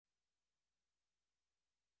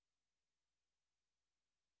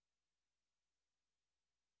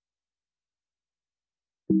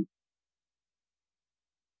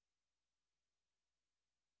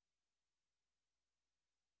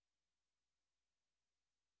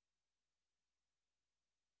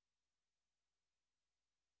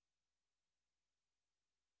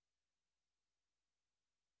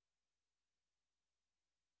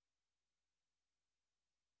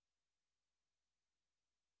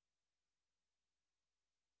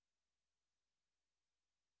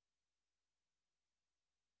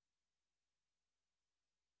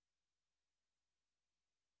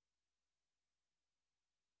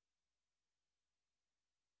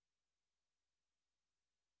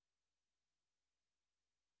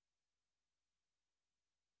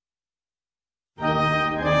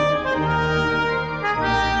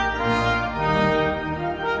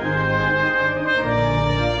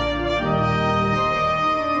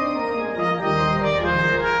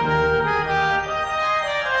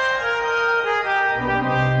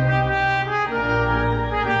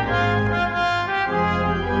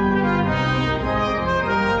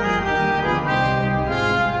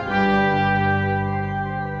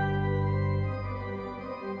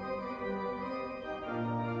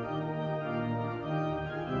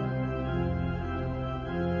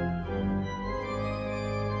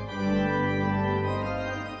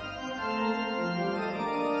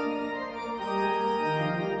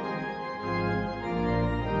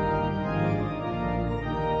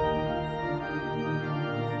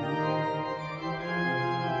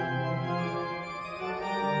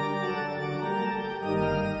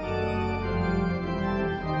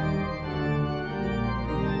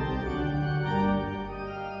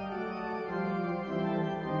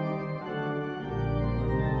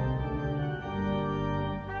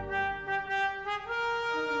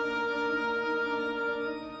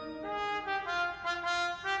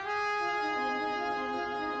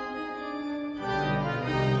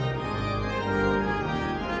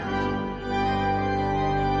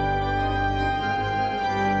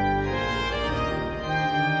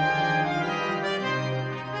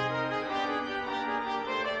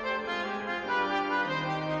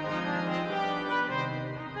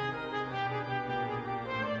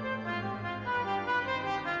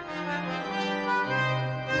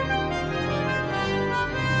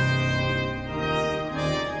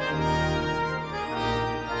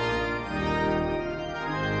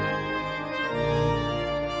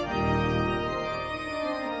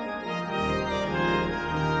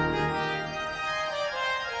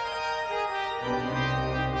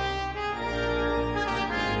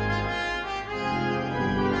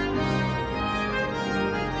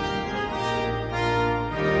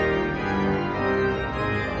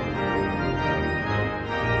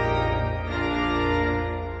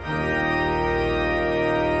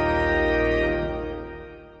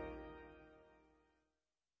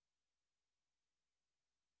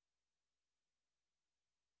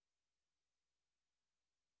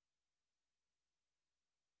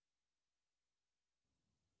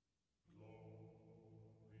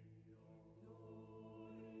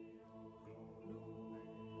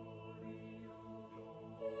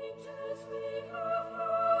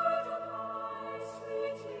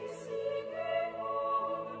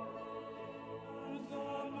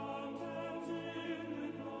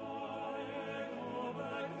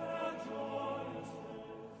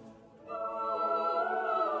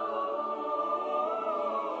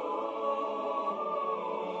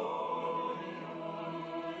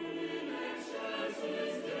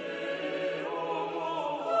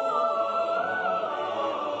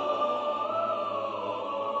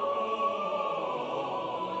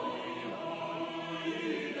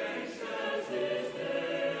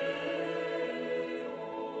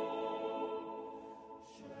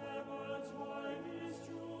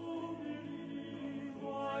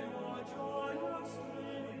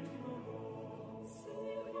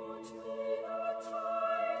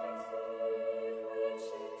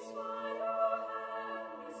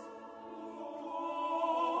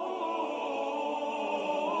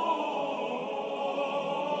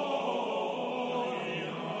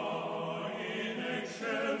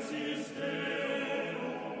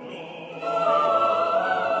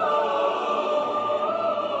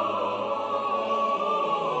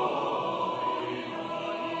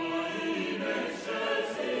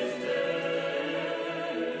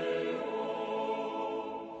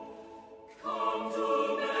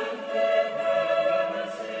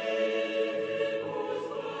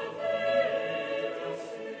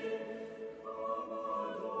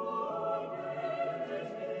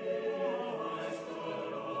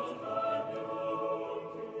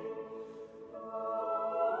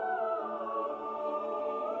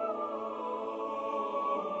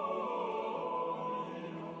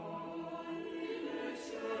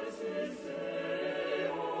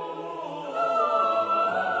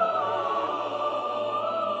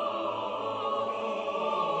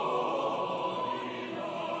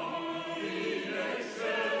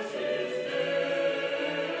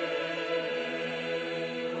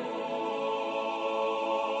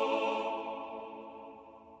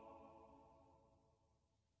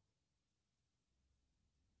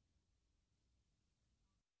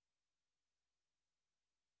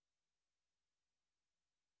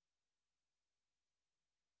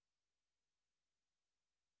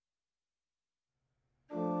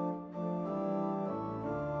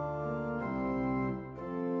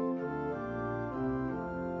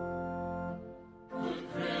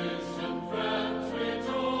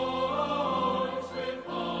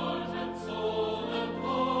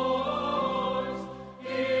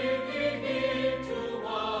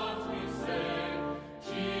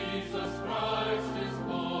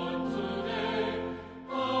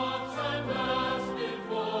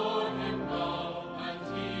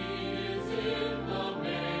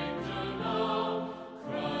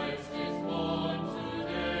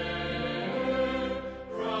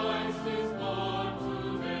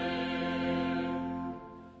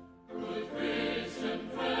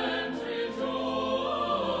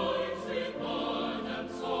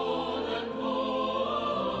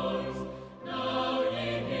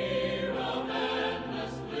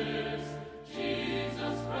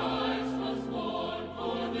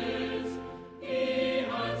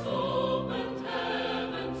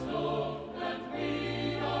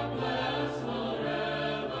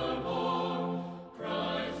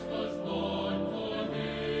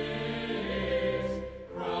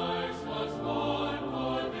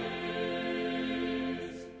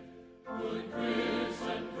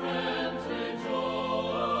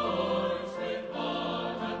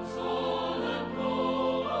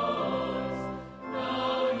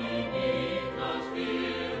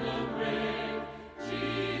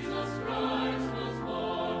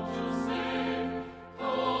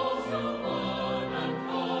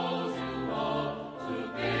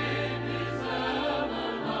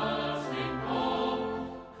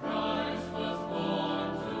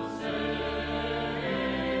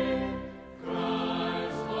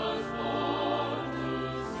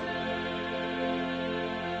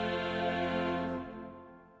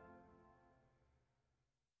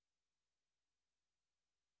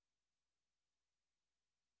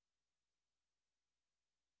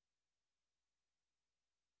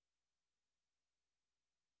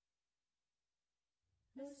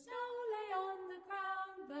The snow lay on the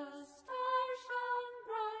ground, the stars shone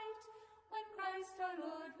bright, when Christ our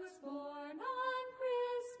Lord was born on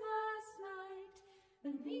Christmas night.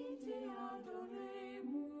 Venite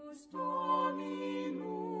adoremus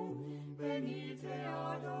Dominum, venite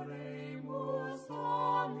adoremus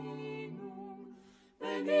Dominum,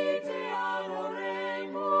 venite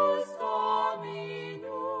adoremus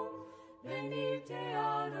Dominum, venite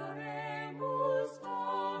adoremus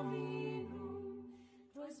Dominum.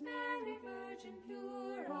 'Twas Mary, Virgin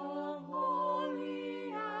pure, a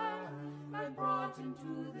holy Anne, had brought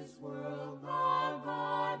into this world the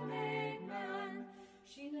God-made man.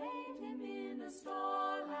 She laid him in a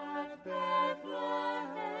stall at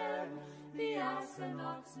Bethlehem, the ass and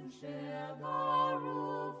oxen share the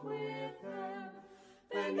roof with them.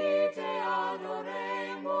 Venite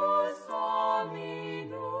adoremus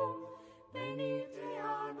Dominum, venite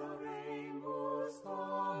adoremus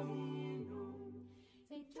Dominum.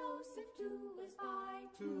 Saint Joseph too was by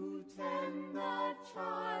to tend the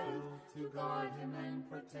child, to guard him and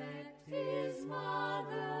protect his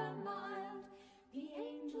mother mild. The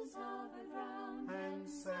angels hovered round and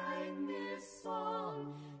sang this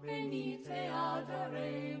song, venite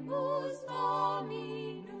adoremus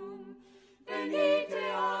Dominum, venite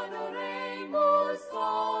adoremus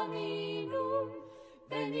Dominum,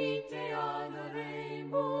 venite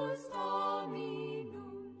adoremus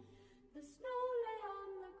Dominum. The snow lay on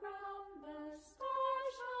the ground, the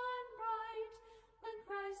stars shone bright, when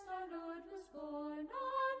Christ our Lord was born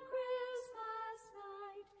on Christmas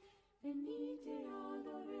night. Venite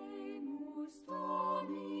adoremus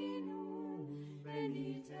Dominum,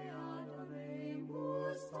 venite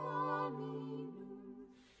adoremus Dominum,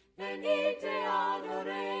 venite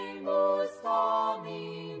adoremus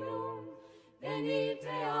Dominum,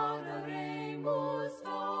 venite adoremus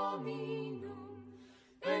Dominum,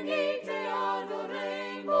 venite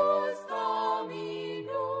adoremus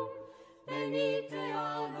Dominum, venite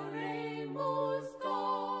adoremus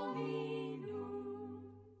Dominum.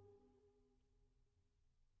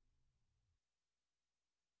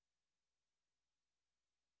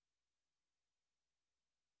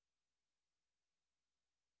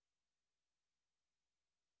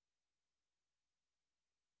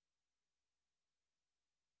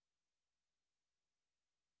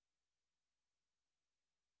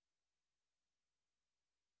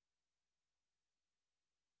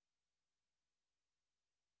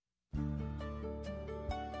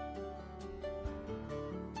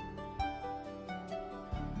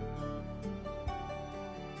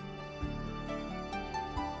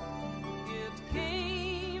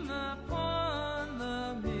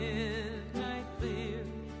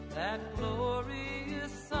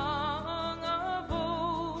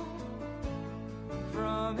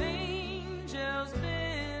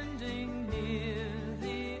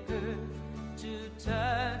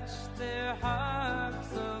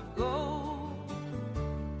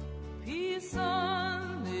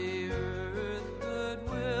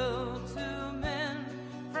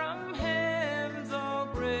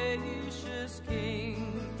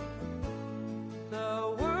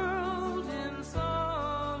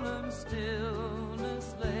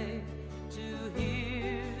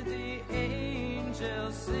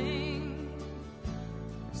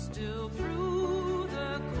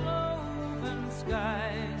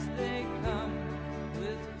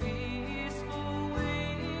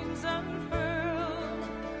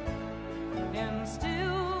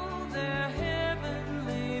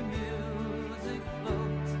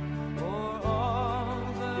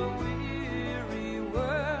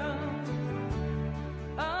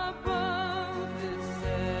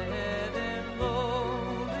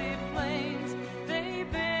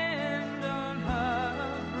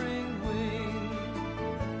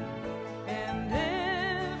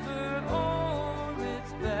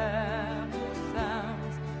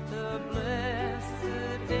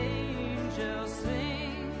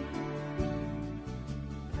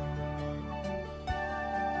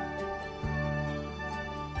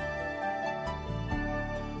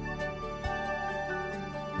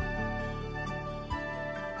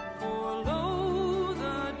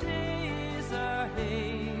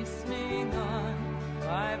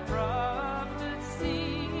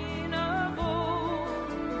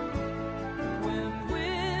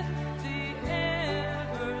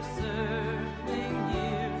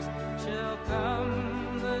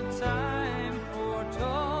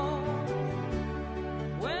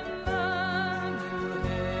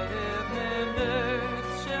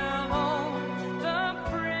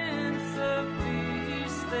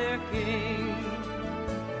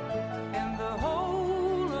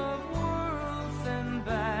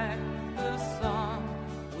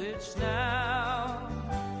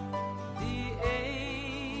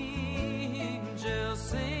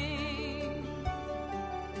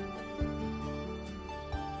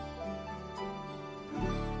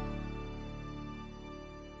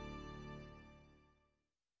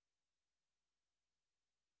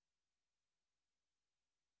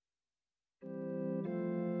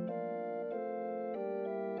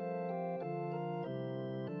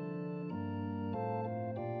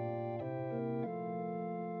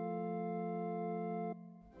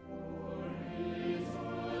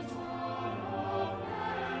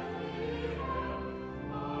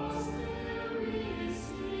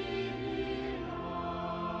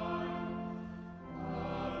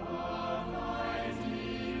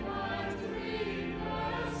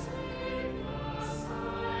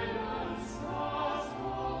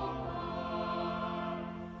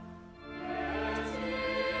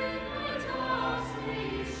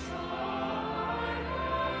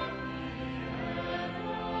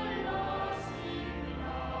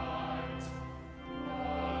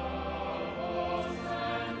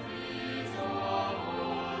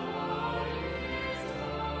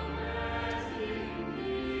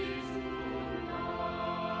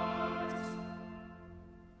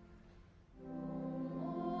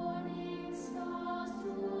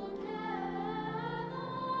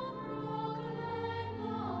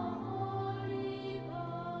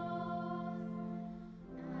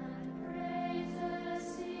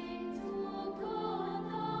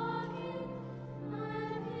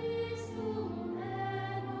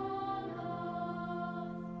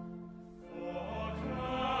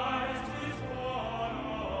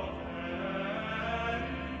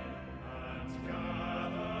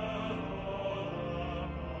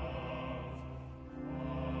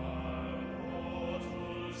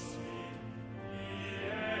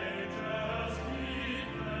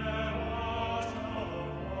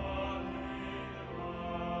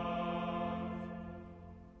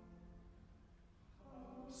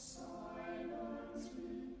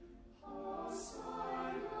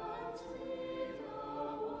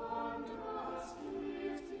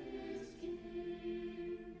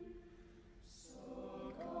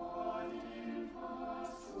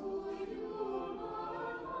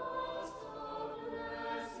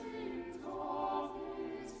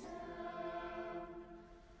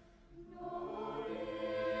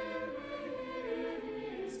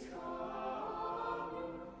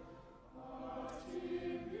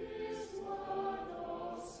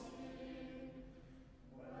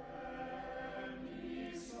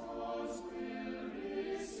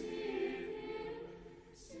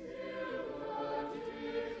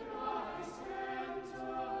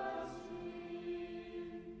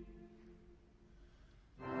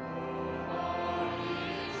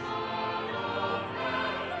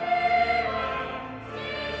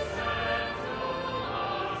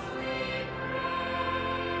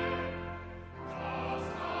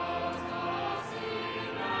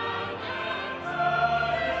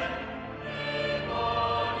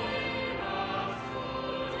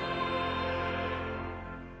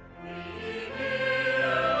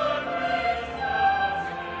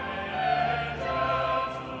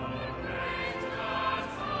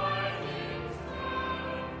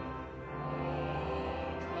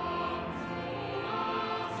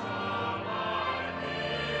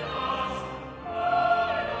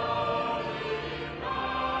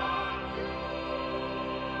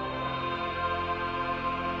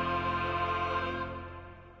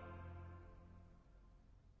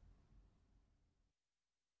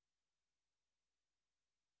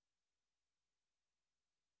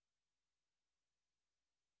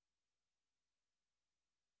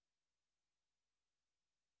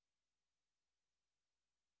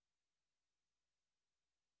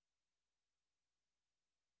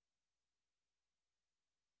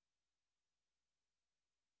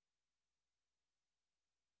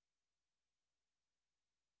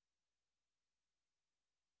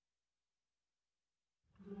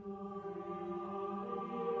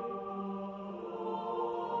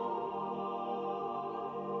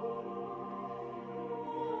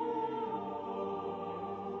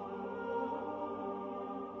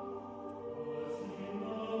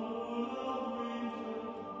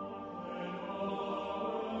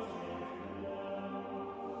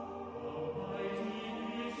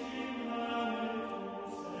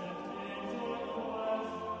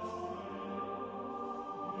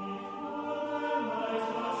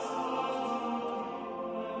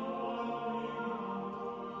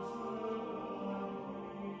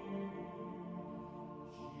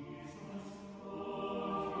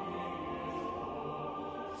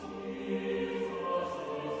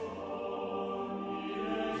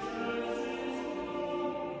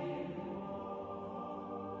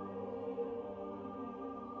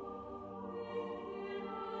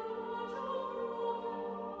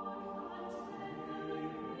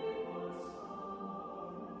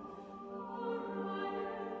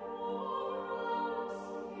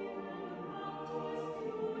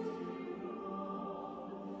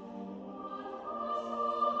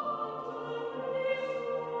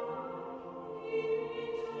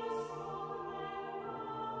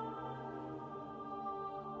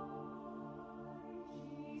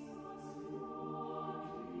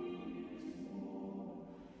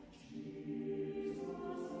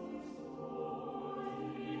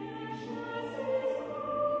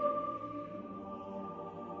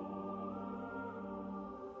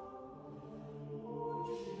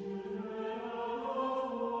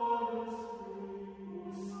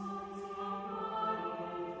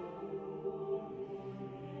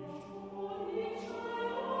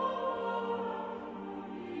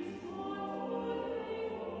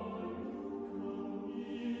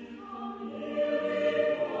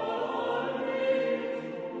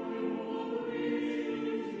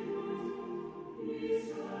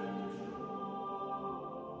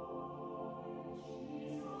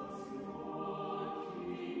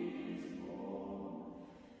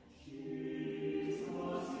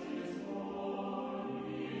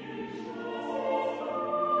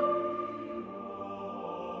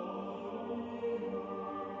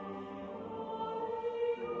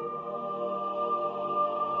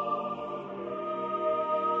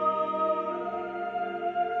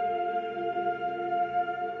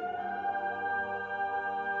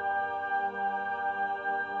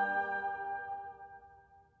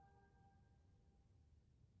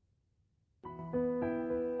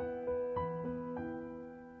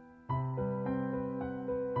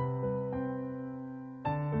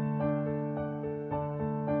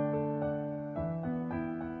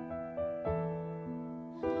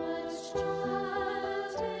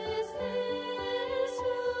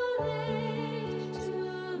 laid to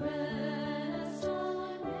rest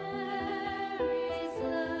on Mary's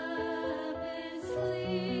lap is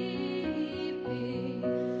sleeping,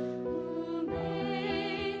 whom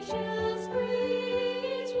angels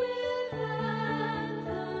greet with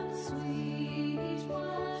anthems sweet,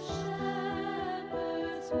 while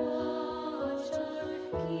shepherds watch are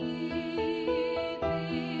keeping.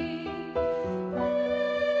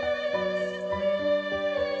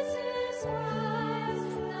 This is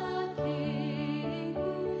Christ the King,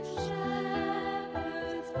 whom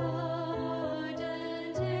shepherds guard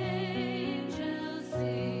and angels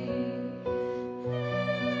sing.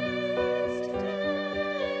 Haste,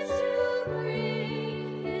 haste to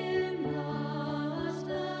bring Him lost,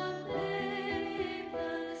 the babe,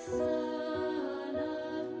 the Son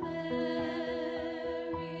of Mary.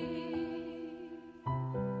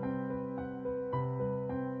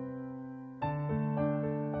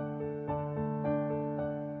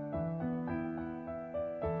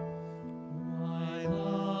 While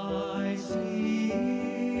I see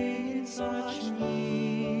in such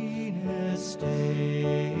mean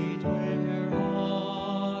estate, where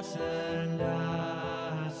ox and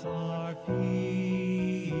ass are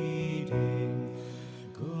feeding,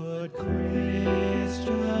 good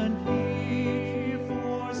Christian, fear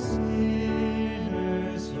for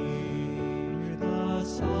sinners, hear the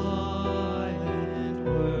silent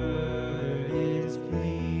word is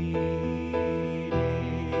pleading.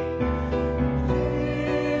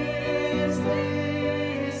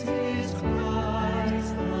 This is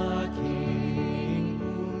Christ the King,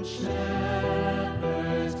 whom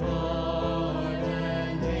shepherds guard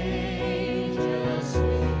and angels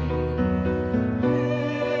sing.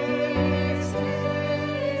 Haste,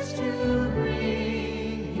 haste to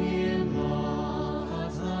bring Him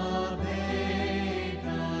lost, the babe,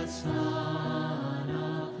 the Son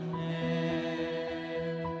of Mary.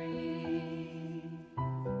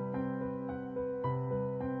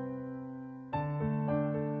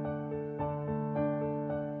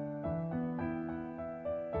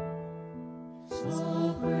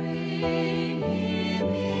 So bring Him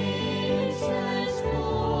incense,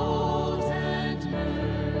 gold, and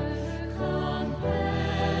myrrh. Come,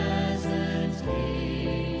 peasant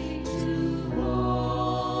King, to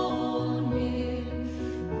own Him,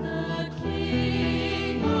 the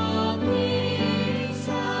King of kings.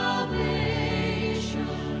 Salvation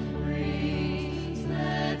brings,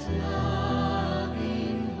 let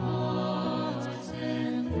loving hearts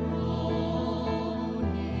enthrone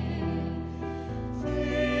Him.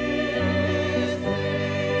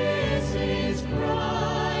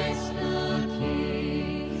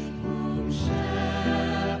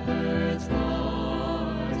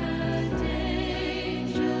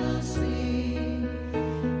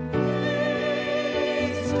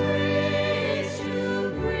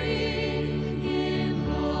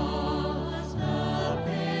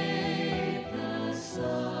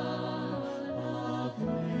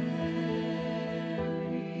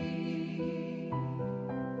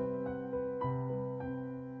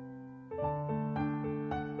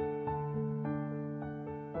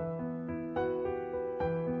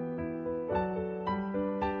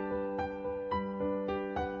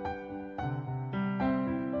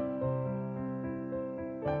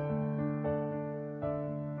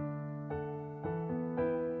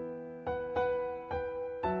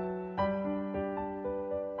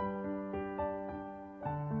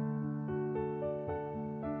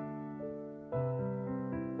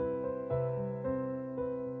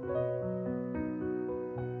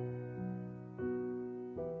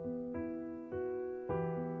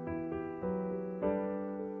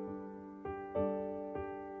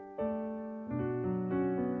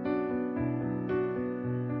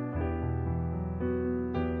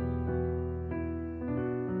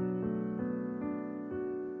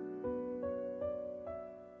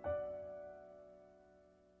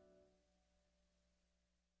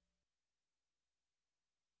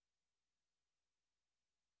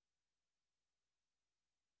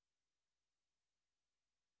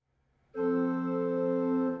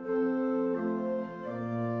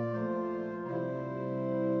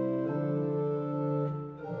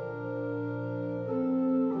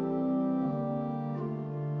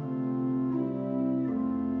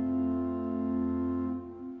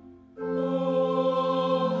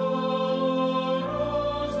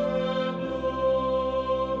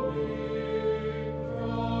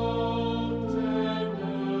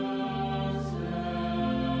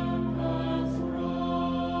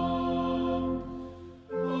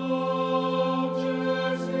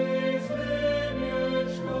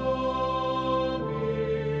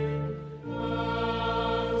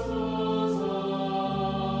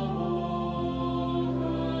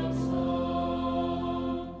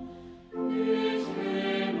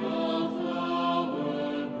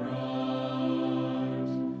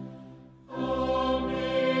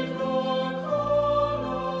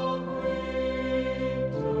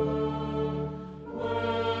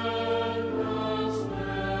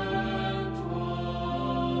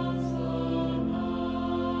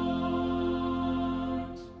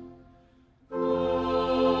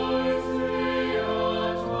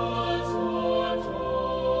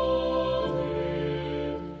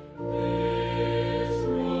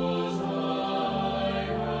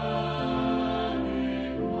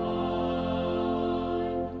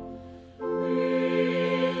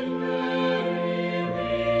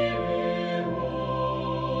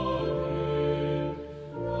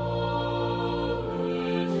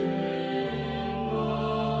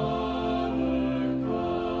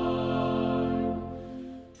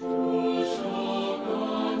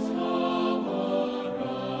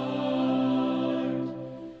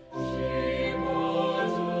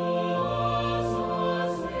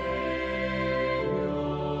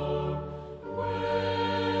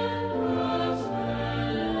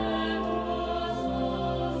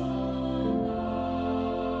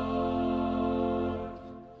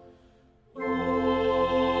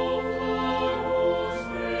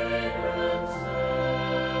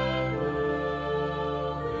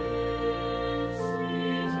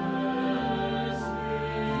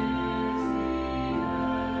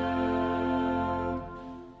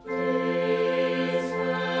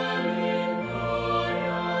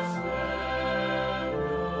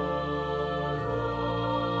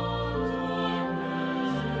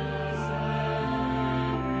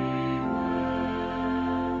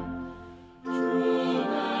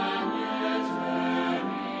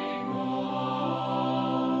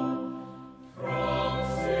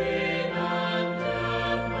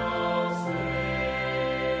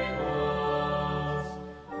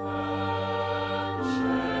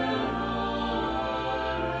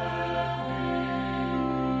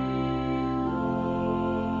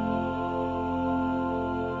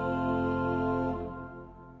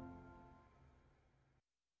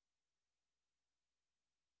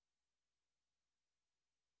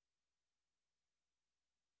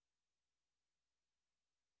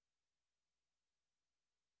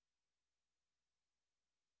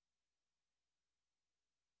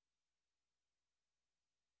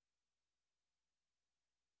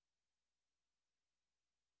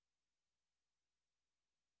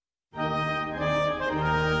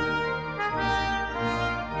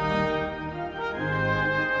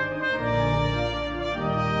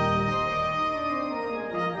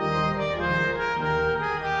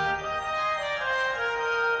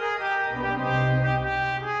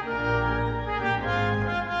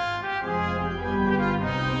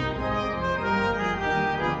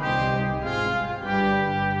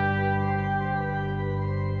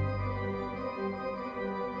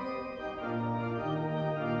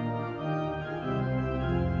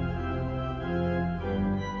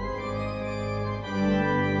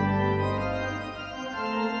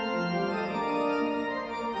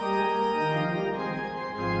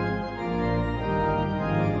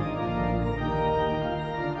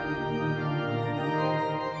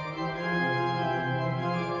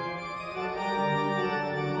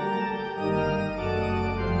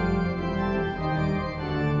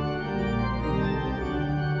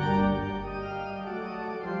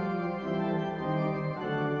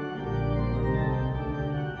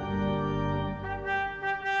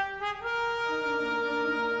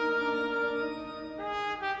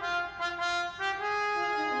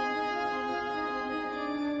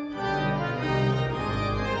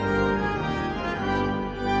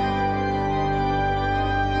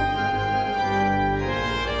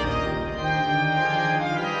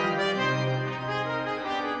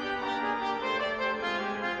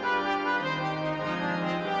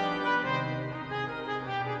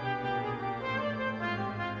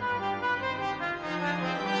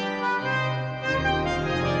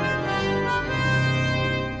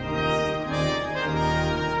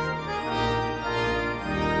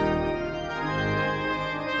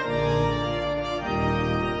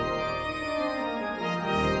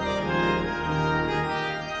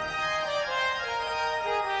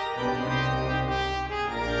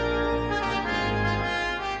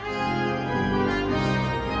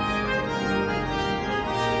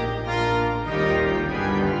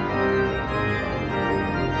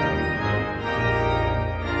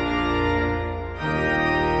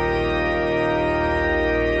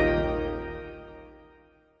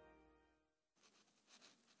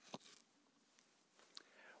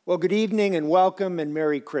 Well, good evening and welcome and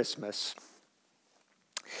Merry Christmas.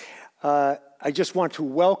 I just want to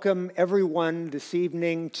welcome everyone this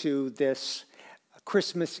evening to this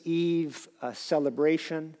Christmas Eve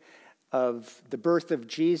celebration of the birth of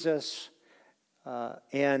Jesus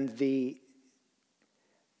and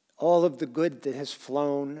all of the good that has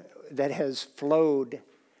flowed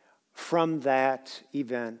from that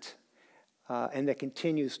event and that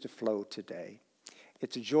continues to flow today.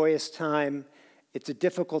 It's a joyous time. It's a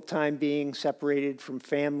difficult time being separated from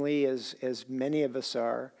family, as many of us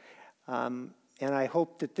are. And I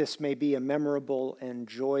hope that this may be a memorable and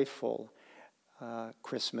joyful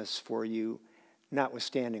Christmas for you,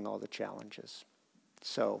 notwithstanding all the challenges.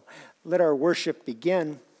 So let our worship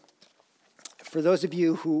begin. For those of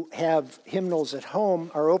you who have hymnals at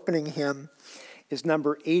home, our opening hymn is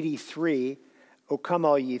number 83, O Come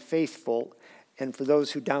All Ye Faithful. And for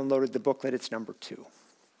those who downloaded the booklet, it's number 2.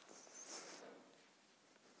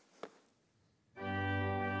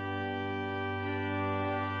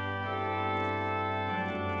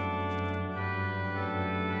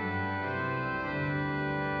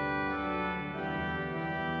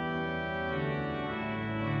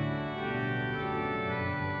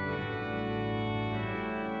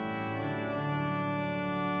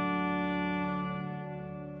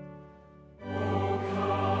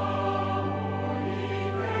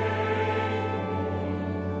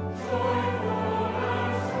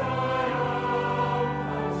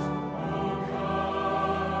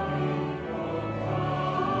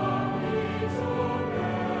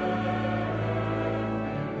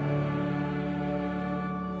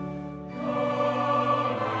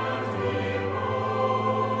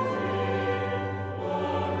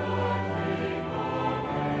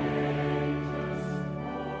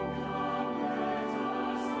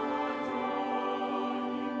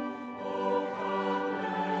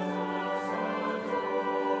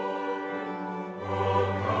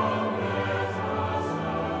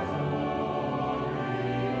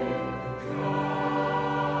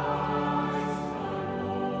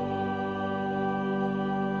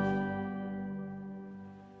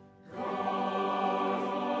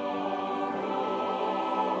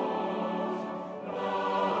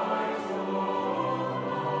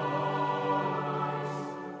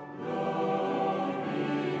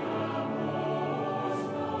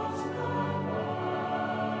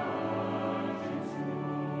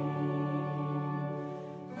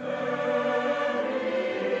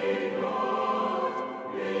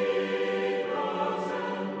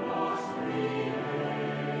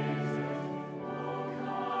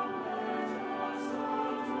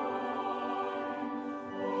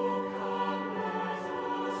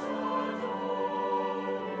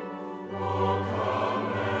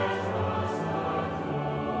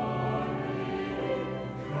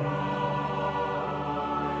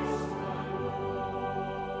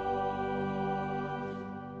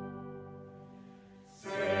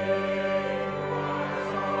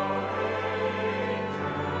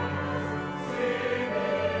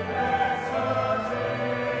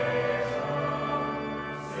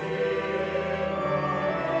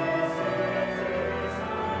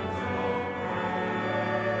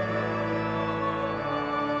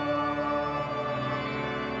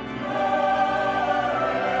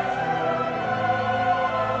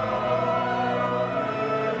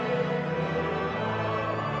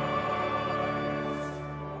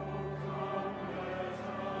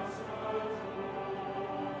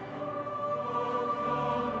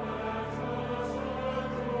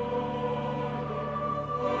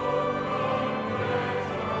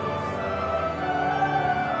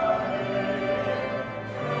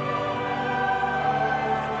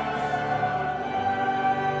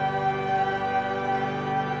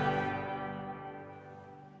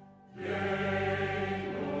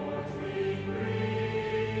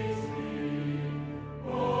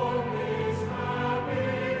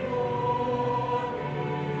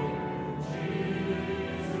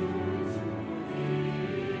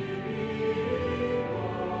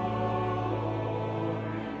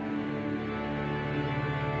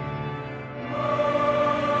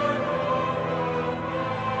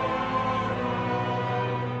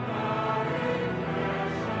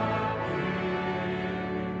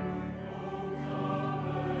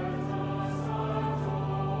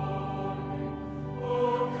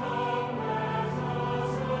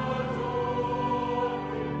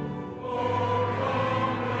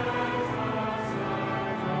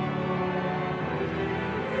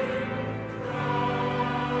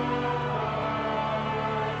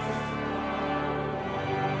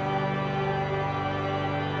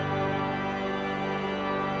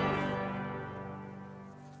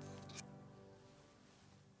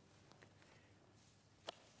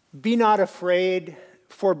 Be not afraid,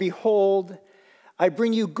 for behold, I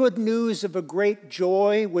bring you good news of a great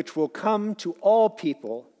joy which will come to all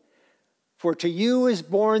people. For to you is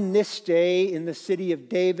born this day in the city of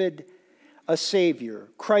David a Savior,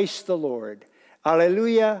 Christ the Lord.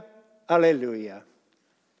 Alleluia, alleluia.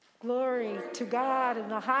 Glory to God in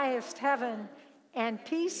the highest heaven, and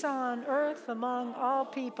peace on earth among all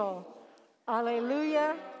people.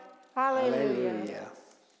 Alleluia, alleluia. Alleluia.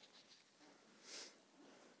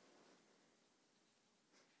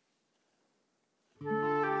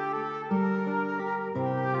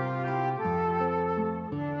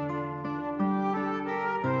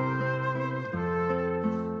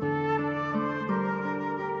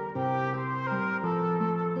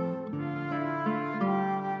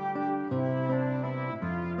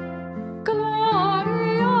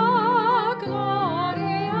 Gloria,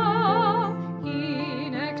 Gloria,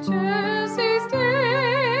 in excelsis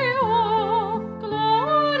Deo.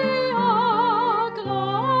 Gloria,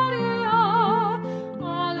 Gloria,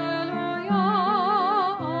 Alleluia,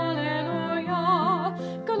 Alleluia.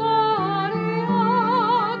 Gloria,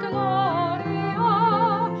 Gloria,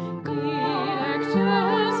 in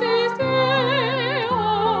excelsis Deo.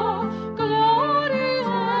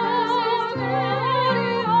 Gloria, Gloria.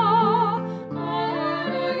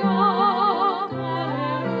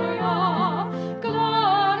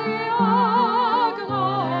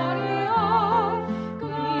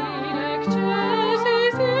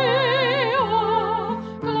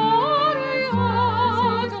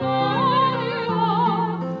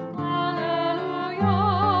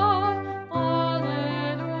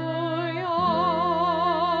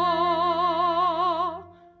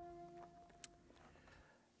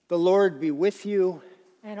 The Lord be with you.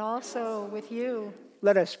 And also with you.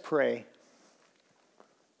 Let us pray.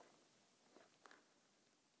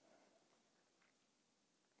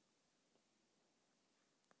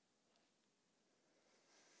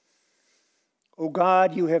 O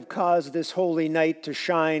God, you have caused this holy night to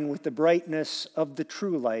shine with the brightness of the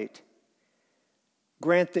true light.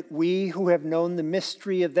 Grant that we who have known the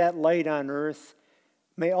mystery of that light on earth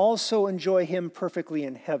may also enjoy him perfectly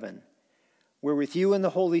in heaven, where with you and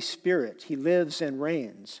the Holy Spirit he lives and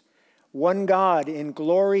reigns, one God in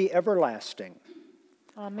glory everlasting.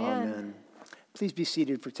 Amen. Amen. Please be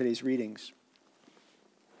seated for today's readings.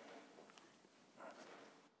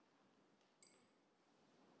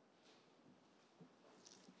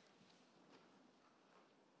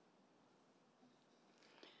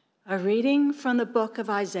 A reading from the book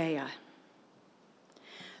of Isaiah.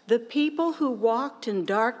 The people who walked in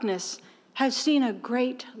darkness have seen a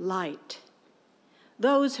great light.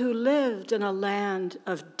 Those who lived in a land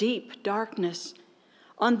of deep darkness,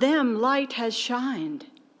 on them light has shined.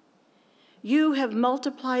 You have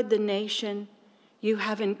multiplied the nation, you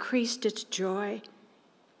have increased its joy.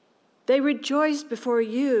 They rejoice before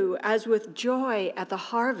you as with joy at the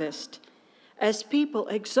harvest, as people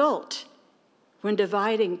exult when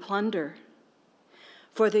dividing plunder.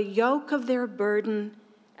 For the yoke of their burden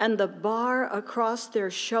and the bar across their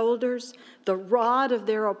shoulders, the rod of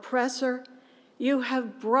their oppressor, you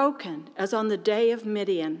have broken as on the day of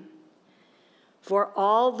Midian. For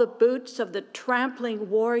all the boots of the trampling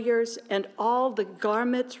warriors and all the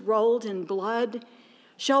garments rolled in blood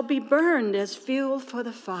shall be burned as fuel for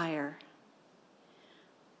the fire.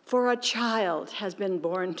 For a child has been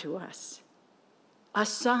born to us, a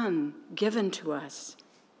son given to us.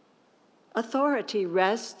 Authority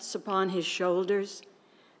rests upon his shoulders,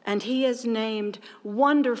 and he is named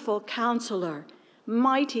Wonderful Counselor,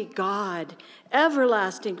 Mighty God,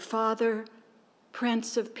 Everlasting Father,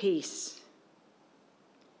 Prince of Peace.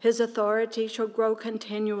 His authority shall grow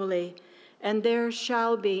continually, and there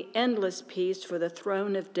shall be endless peace for the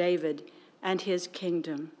throne of David and his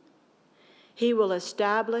kingdom. He will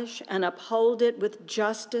establish and uphold it with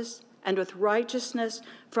justice and with righteousness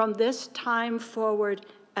from this time forward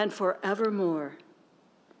and forevermore.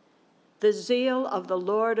 The zeal of the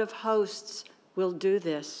Lord of hosts will do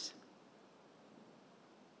this.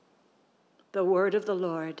 The word of the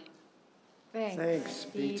Lord. Thanks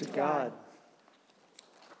be to God.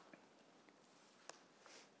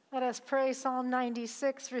 Let us pray Psalm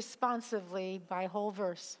 96 responsively by whole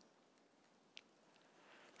verse.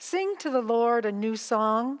 Sing to the Lord a new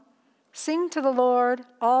song. Sing to the Lord,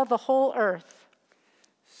 all the whole earth.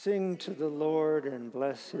 Sing to the Lord and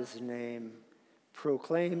bless his name.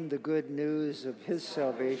 Proclaim the good news of his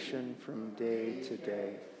salvation from day to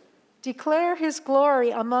day. Declare his glory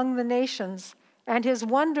among the nations and his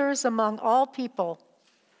wonders among all people.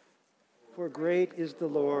 For great is the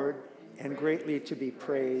Lord and greatly to be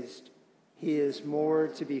praised. He is more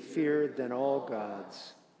to be feared than all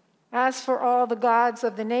gods. As for all the gods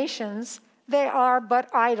of the nations, they are but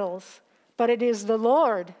idols, but it is the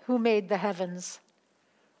Lord who made the heavens.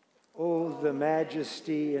 Oh, the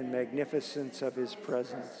majesty and magnificence of his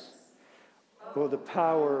presence. Oh, the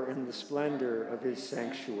power and the splendor of his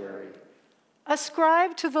sanctuary.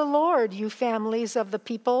 Ascribe to the Lord, you families of the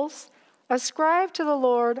peoples. Ascribe to the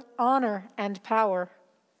Lord honor and power.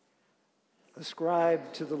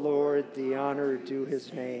 Ascribe to the Lord the honor due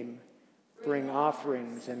his name. Bring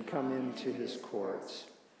offerings and come into his courts.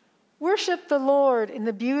 Worship the Lord in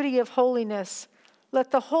the beauty of holiness. Let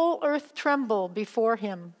the whole earth tremble before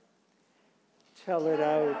him. Tell it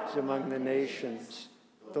out among the nations.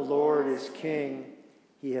 The Lord is king.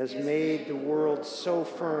 He has made the world so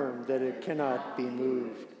firm that it cannot be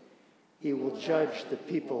moved. He will judge the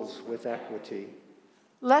peoples with equity.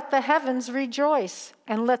 Let the heavens rejoice,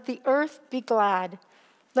 and let the earth be glad.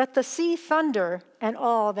 Let the sea thunder, and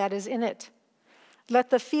all that is in it.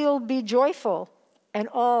 Let the field be joyful, and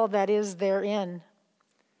all that is therein.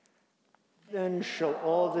 Then shall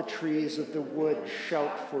all the trees of the wood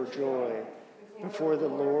shout for joy before the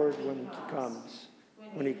Lord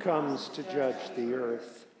when he comes to judge the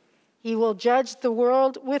earth. He will judge the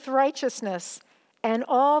world with righteousness, and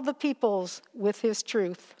all the peoples with his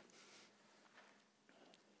truth.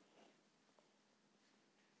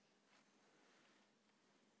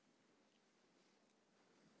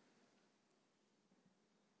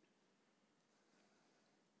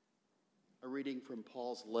 A reading from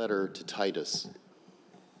Paul's letter to Titus.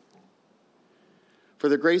 For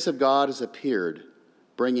the grace of God has appeared,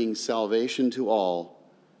 bringing salvation to all,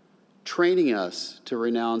 training us to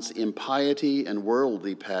renounce impiety and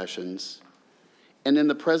worldly passions, and in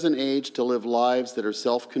the present age to live lives that are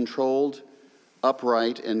self-controlled,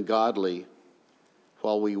 upright, and godly,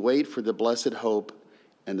 while we wait for the blessed hope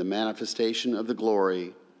and the manifestation of the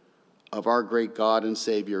glory of our great God and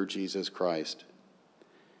Savior, Jesus Christ.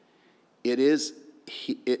 It is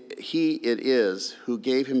who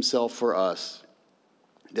gave himself for us,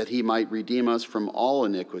 that he might redeem us from all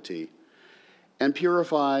iniquity, and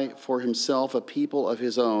purify for himself a people of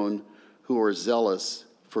his own who are zealous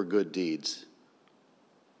for good deeds.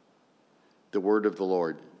 The word of the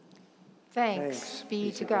Lord. Thanks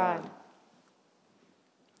be to God.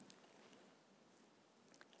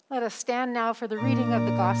 Let us stand now for the reading of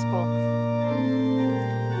the gospel.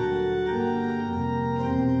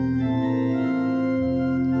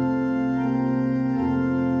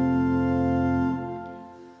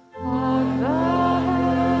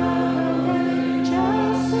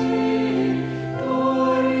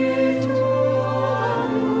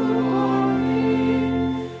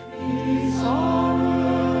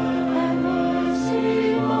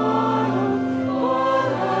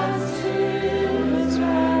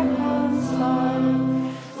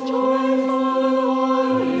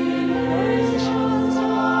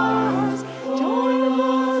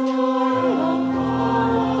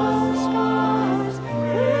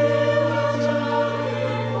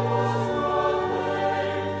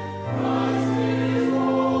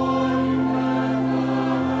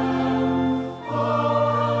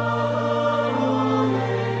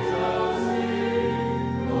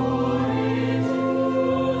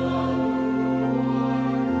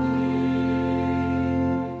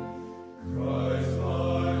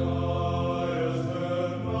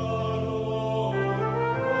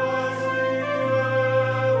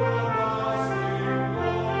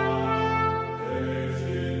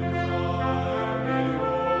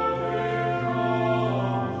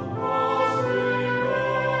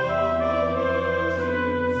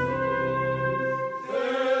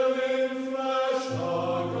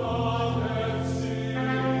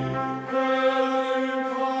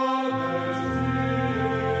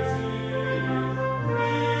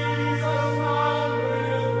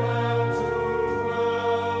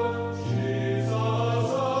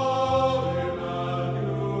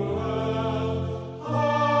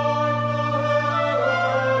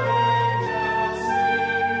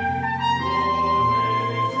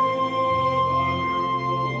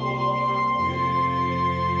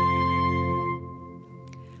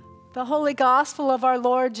 The Holy Gospel of our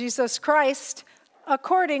Lord Jesus Christ,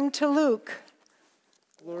 according to Luke.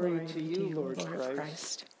 Glory to you, Lord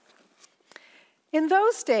Christ. In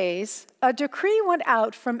those days, a decree went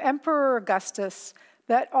out from Emperor Augustus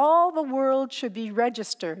that all the world should be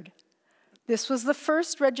registered. This was the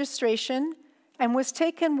first registration and was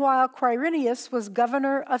taken while Quirinius was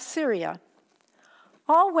governor of Syria.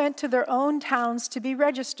 All went to their own towns to be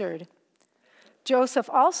registered. Joseph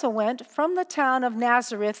also went from the town of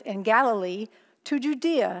Nazareth in Galilee to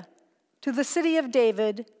Judea, to the city of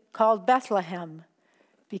David called Bethlehem,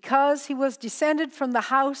 because he was descended from the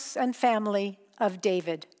house and family of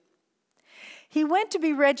David. He went to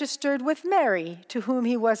be registered with Mary, to whom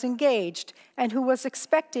he was engaged, and who was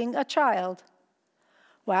expecting a child.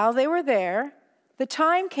 While they were there, the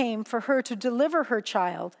time came for her to deliver her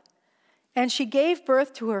child, and she gave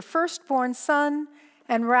birth to her firstborn son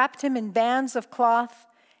and wrapped him in bands of cloth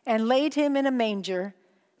and laid him in a manger,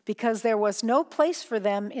 because there was no place for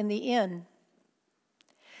them in the inn.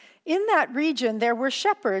 In that region there were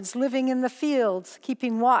shepherds living in the fields,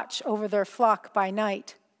 keeping watch over their flock by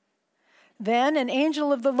night. Then an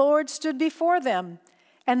angel of the Lord stood before them,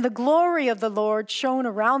 and the glory of the Lord shone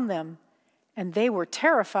around them, and they were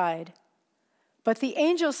terrified. But the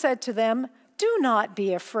angel said to them, "Do not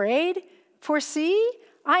be afraid, for see,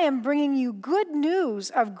 I am bringing you good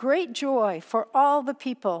news of great joy for all the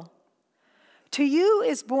people. To you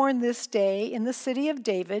is born this day in the city of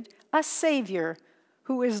David a Savior,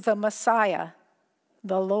 who is the Messiah,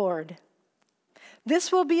 the Lord.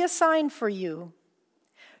 This will be a sign for you.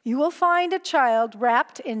 You will find a child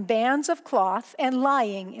wrapped in bands of cloth and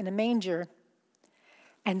lying in a manger."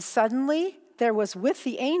 And suddenly there was with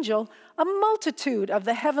the angel a multitude of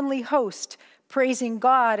the heavenly host, praising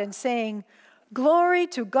God and saying, "Glory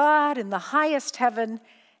to God in the highest heaven,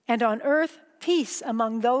 and on earth peace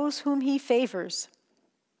among those whom he favors."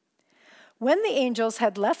 When the angels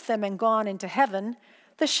had left them and gone into heaven,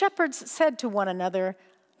 the shepherds said to one another,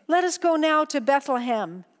 "Let us go now to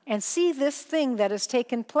Bethlehem and see this thing that has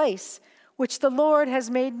taken place, which the Lord has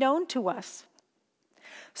made known to us."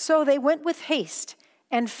 So they went with haste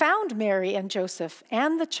and found Mary and Joseph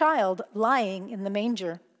and the child lying in the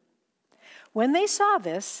manger. When they saw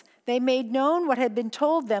this, they made known what had been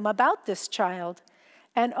told them about this child,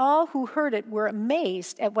 and all who heard it were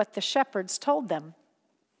amazed at what the shepherds told them.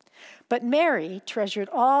 But Mary treasured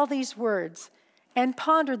all these words and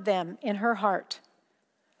pondered them in her heart.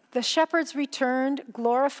 The shepherds returned,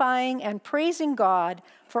 glorifying and praising God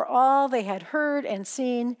for all they had heard and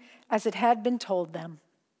seen as it had been told them.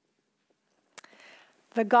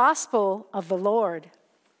 The Gospel of the Lord.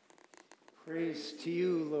 Praise to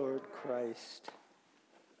you, Lord Christ.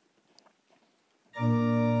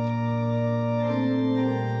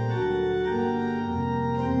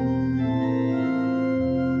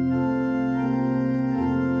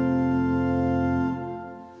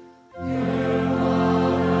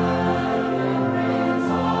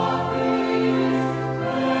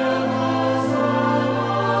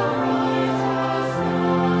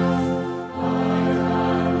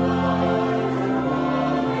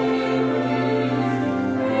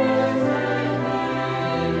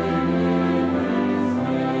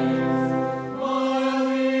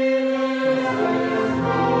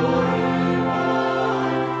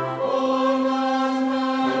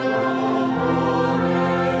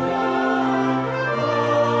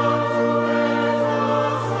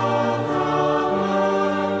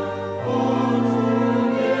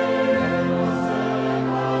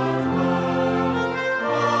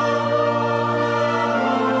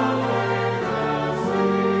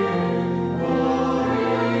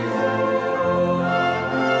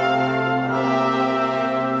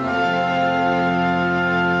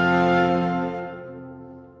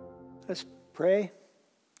 Let's pray.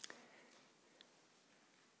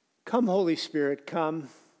 Come, Holy Spirit, come.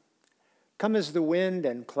 Come as the wind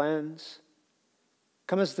and cleanse.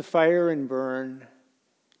 Come as the fire and burn.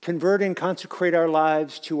 Convert and consecrate our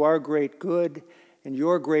lives to our great good and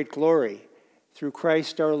your great glory through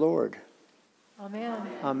Christ our Lord.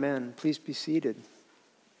 Amen. Amen. Please be seated.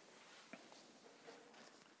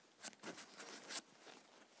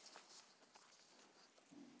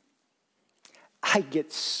 I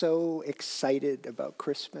get so excited about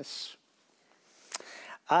Christmas.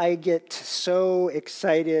 I get so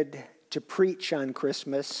excited to preach on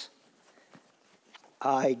Christmas.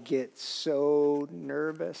 I get so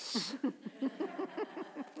nervous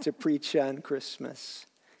to preach on Christmas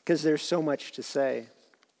because there's so much to say.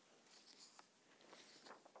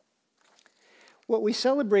 What we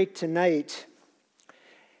celebrate tonight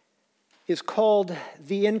is called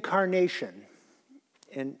the Incarnation.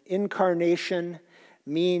 And incarnation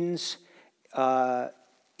means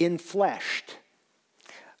infleshed.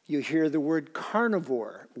 You hear the word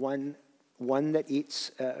carnivore, one that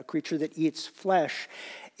eats, a creature that eats flesh.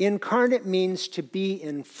 Incarnate means to be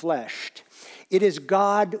infleshed. It is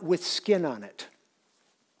God with skin on it.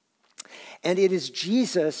 And it is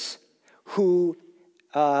Jesus who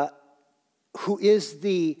is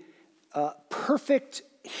the perfect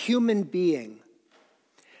human being,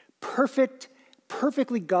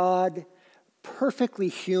 perfectly God, perfectly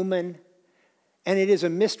human, And it is a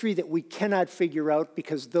mystery that we cannot figure out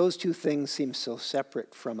because those two things seem so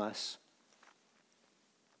separate from us.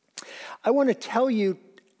 I want to tell you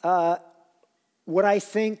what I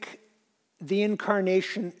think the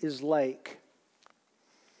incarnation is like.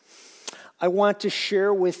 I want to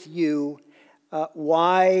share with you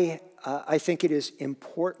why I think it is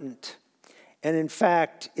important and, in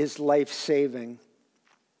fact, is life-saving.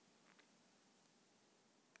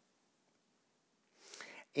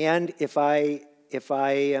 And if I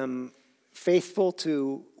am faithful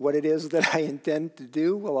to what it is that I intend to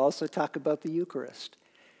do, we'll also talk about the Eucharist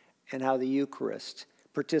and how the Eucharist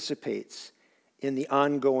participates in this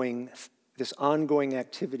ongoing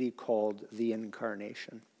activity called the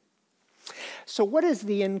Incarnation. So what is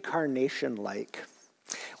the Incarnation like?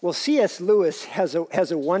 Well, C.S. Lewis has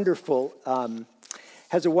a wonderful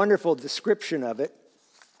description of it.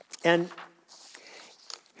 And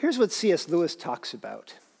here's what C.S. Lewis talks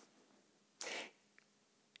about.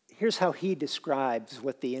 Here's how he describes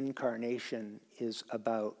what the Incarnation is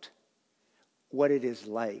about, what it is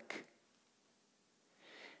like.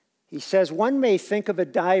 He says, one may think of a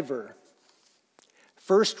diver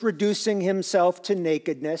first reducing himself to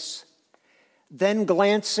nakedness, then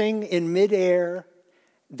glancing in midair,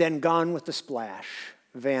 then gone with the splash,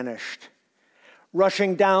 vanished,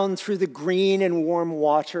 rushing down through the green and warm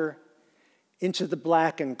water into the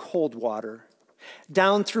black and cold water,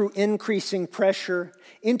 down through increasing pressure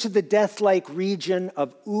into the death-like region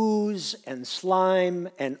of ooze and slime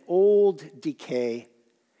and old decay,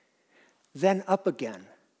 then up again,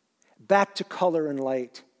 back to color and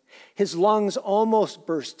light, his lungs almost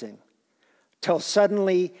bursting, till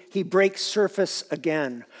suddenly he breaks surface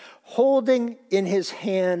again, holding in his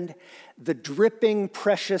hand the dripping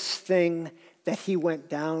precious thing that he went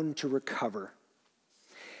down to recover.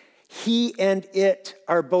 He and it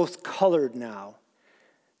are both colored now,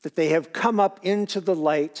 that they have come up into the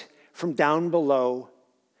light from down below,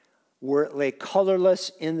 where it lay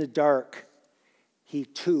colorless in the dark. He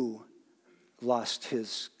too lost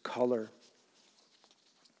his color.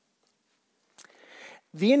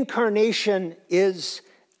 The Incarnation is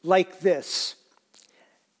like this.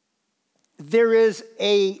 There is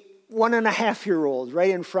a 1.5-year-old right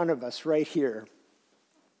in front of us, right here.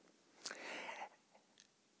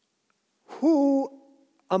 Who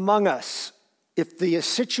among us, if the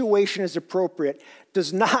situation is appropriate,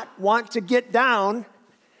 does not want to get down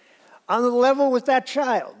on the level with that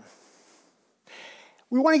child?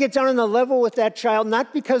 We want to get down on the level with that child,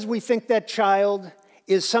 not because we think that child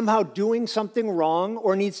is somehow doing something wrong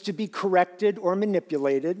or needs to be corrected or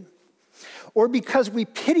manipulated, or because we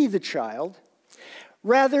pity the child.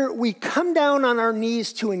 Rather, we come down on our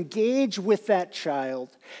knees to engage with that child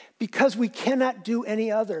because we cannot do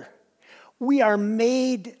any other. We are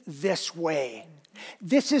made this way.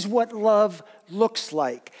 This is what love looks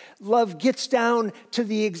like. Love gets down to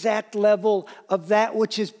the exact level of that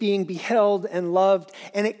which is being beheld and loved,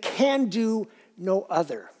 and it can do no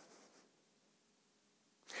other.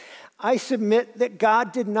 I submit that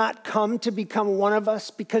God did not come to become one of us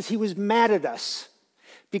because he was mad at us,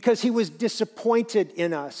 because he was disappointed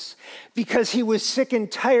in us, because he was sick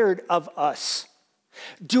and tired of us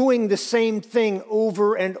doing the same thing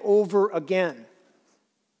over and over again.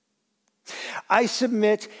 I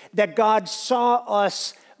submit that God saw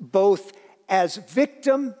us both as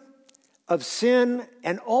victim of sin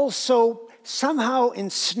and also somehow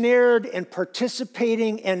ensnared and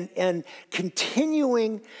participating and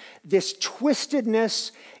continuing this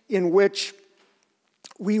twistedness in which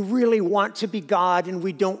we really want to be God and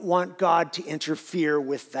we don't want God to interfere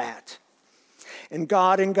with that. And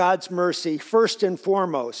God in God's mercy, first and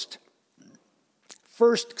foremost,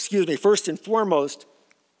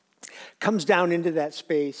 comes down into that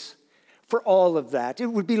space for all of that. It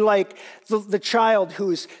would be like the child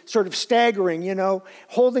who's sort of staggering,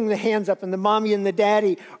 holding the hands up, and the mommy and the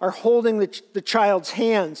daddy are holding the child's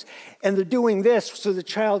hands, and they're doing this so the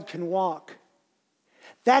child can walk.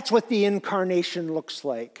 That's what the Incarnation looks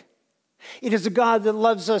like. It is a God that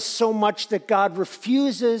loves us so much that God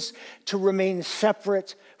refuses to remain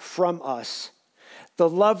separate from us. The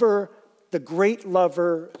lover, the great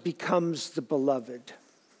lover, becomes the beloved.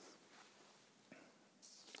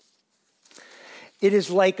 It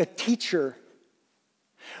is like a teacher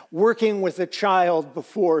working with a child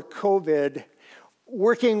before COVID,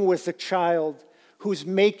 working with a child who's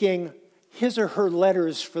making his or her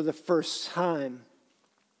letters for the first time.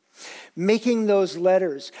 Making those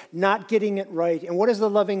letters, not getting it right. And what does the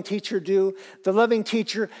loving teacher do? The loving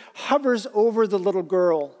teacher hovers over the little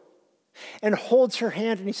girl and holds her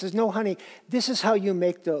hand, and he says, no, honey, this is how you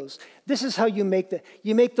make those. This is how you make that.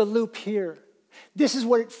 You make the loop here. This is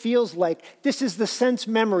what it feels like. This is the sense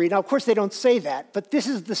memory. Now, of course, they don't say that, but this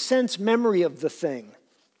is the sense memory of the thing.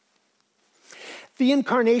 The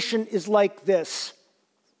incarnation is like this.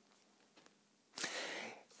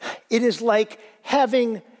 It is like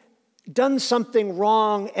having done something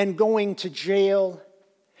wrong and going to jail,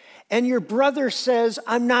 and your brother says,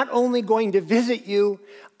 I'm not only going to visit you,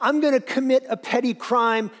 I'm going to commit a petty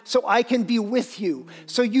crime so I can be with you,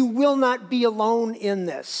 so you will not be alone in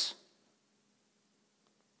this.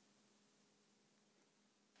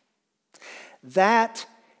 That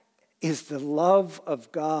is the love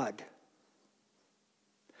of God.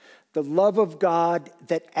 The love of God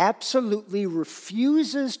that absolutely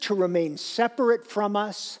refuses to remain separate from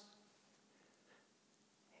us,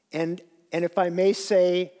 and if I may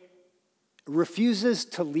say, refuses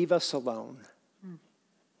to leave us alone.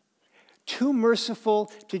 Too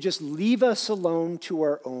merciful to just leave us alone to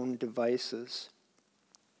our own devices.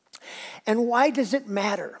 And why does it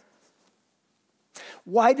matter?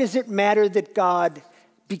 Why does it matter that God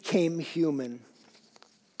became human?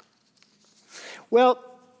 Well,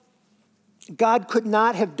 God could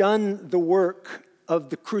not have done the work of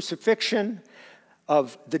the crucifixion,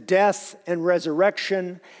 of the death and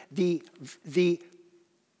resurrection, the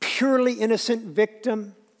purely innocent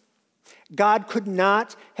victim. God could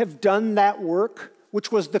not have done that work,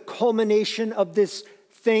 which was the culmination of this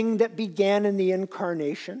thing that began in the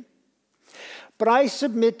incarnation. But I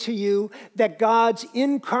submit to you that God's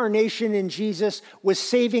incarnation in Jesus was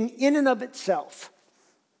saving in and of itself.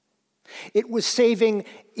 It was saving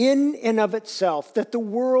in and of itself, that the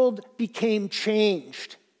world became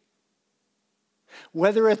changed.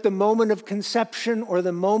 Whether at the moment of conception or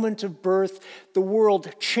the moment of birth, the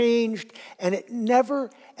world changed, and it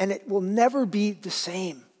will never be the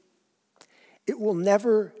same. It will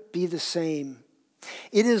never be the same.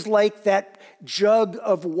 It is like that jug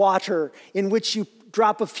of water in which you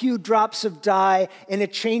drop a few drops of dye and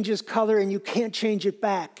it changes color and you can't change it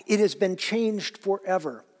back. It has been changed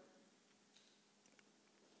forever.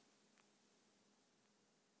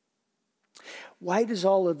 Why does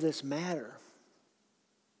all of this matter?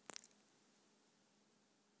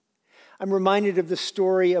 I'm reminded of the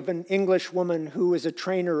story of an English woman who was a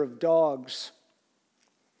trainer of dogs.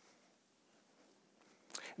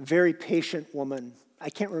 Very patient woman. I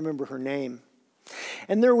can't remember her name.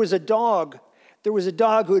 And there was a dog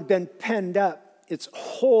who had been penned up its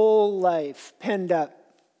whole life, penned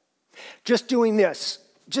up. Just doing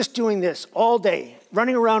this all day,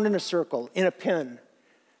 running around in a circle, in a pen.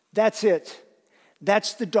 That's it.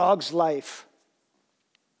 That's the dog's life.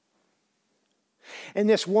 And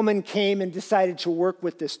this woman came and decided to work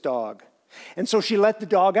with this dog. And so she let the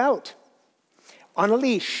dog out on a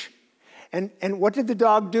leash. And what did the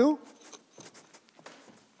dog do?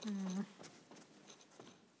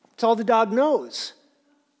 That's all the dog knows.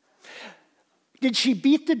 Did she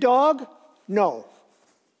beat the dog? No.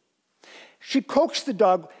 She coaxed the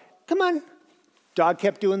dog. Come on. Dog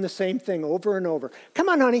kept doing the same thing over and over. Come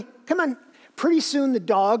on, honey. Come on. Pretty soon the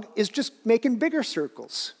dog is just making bigger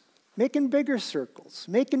circles. Making bigger circles.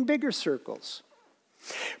 Making bigger circles.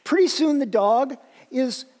 Pretty soon the dog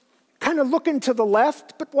is kind of looking to the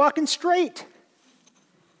left, but walking straight.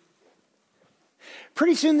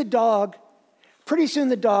 Pretty soon the dog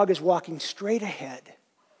is walking straight ahead.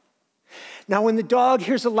 Now, when the dog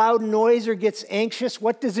hears a loud noise or gets anxious,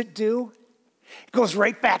 what does it do? It goes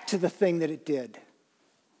right back to the thing that it did.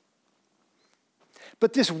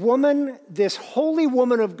 But this woman, this holy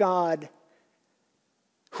woman of God,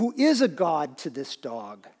 who is a God to this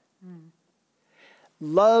dog,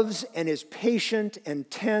 loves and is patient and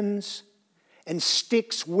tends and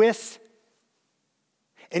sticks with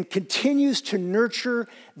and continues to nurture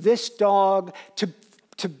this dog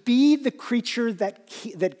to be the creature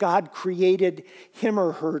that God created him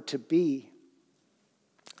or her to be.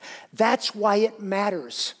 That's why it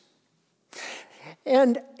matters.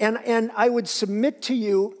 And I would submit to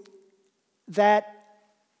you that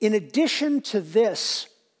in addition to this,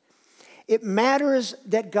 it matters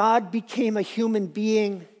that God became a human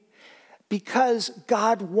being because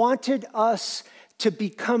God wanted us to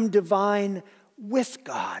become divine with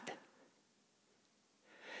God.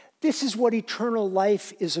 This is what eternal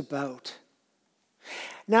life is about.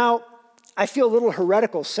 Now, I feel a little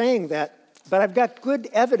heretical saying that, but I've got good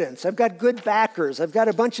evidence. I've got good backers. I've got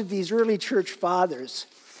a bunch of these early church fathers.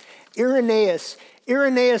 Irenaeus,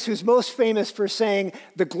 who's most famous for saying,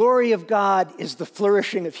 the glory of God is the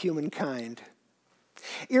flourishing of humankind.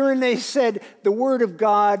 Irenaeus said, the word of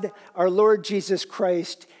God, our Lord Jesus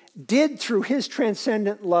Christ, did through his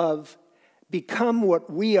transcendent love become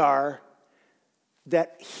what we are,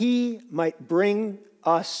 that he might bring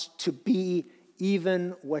us to be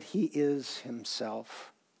even what he is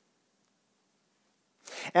himself.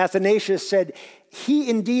 Athanasius said, he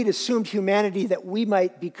indeed assumed humanity that we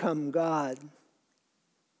might become God.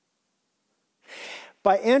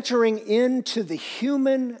 By entering into the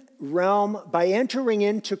human realm, by entering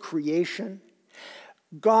into creation,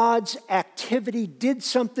 God's activity did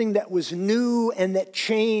something that was new and that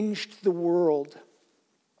changed the world.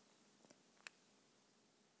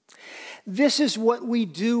 This is what we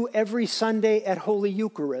do every Sunday at Holy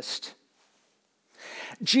Eucharist.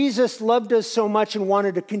 Jesus loved us so much and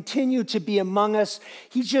wanted to continue to be among us.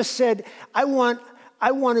 He just said, I want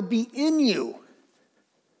to be in you.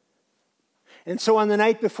 And so on the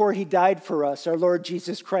night before he died for us, our Lord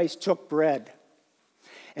Jesus Christ took bread.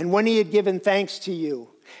 And when he had given thanks to you,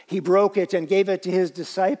 he broke it and gave it to his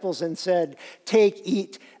disciples and said, take,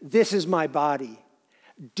 eat, this is my body.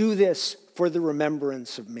 Do this for the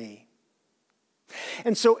remembrance of me.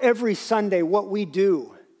 And so every Sunday, what we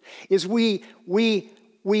do is we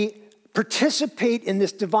participate in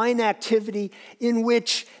this divine activity in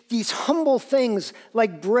which these humble things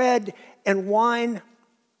like bread and wine,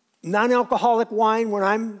 non-alcoholic wine when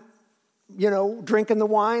I'm, drinking the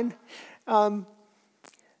wine,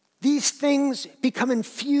 these things become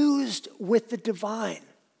infused with the divine.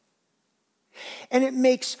 And it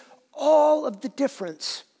makes all of the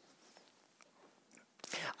difference.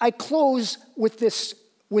 I close with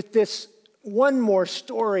this one more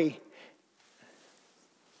story.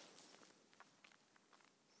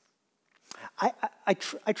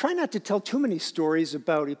 I try not to tell too many stories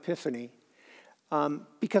about Epiphany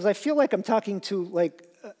because I feel like I'm talking to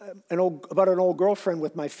about an old girlfriend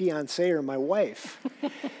with my fiance or my wife.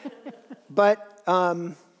 But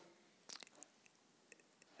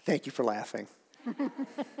thank you for laughing.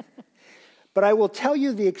 But I will tell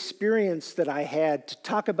you the experience that I had to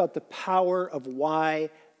talk about the power of why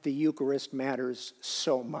the Eucharist matters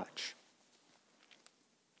so much.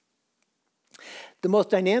 The most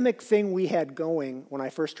dynamic thing we had going when I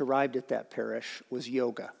first arrived at that parish was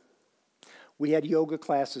yoga. We had yoga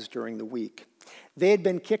classes during the week. They had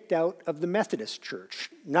been kicked out of the Methodist church,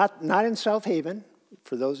 not in South Haven,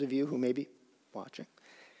 for those of you who may be watching,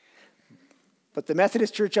 but the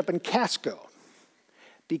Methodist church up in Casco,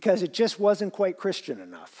 because it just wasn't quite Christian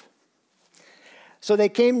enough. So they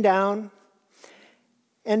came down,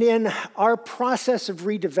 and in our process of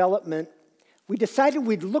redevelopment, we decided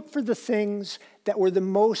we'd look for the things that were the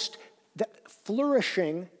most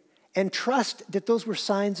flourishing and trust that those were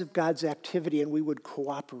signs of God's activity, and we would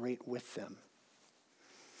cooperate with them.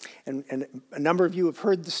 And a number of you have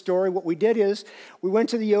heard the story. What we did is we went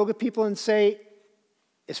to the yoga people and say,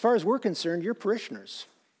 as far as we're concerned, you're parishioners.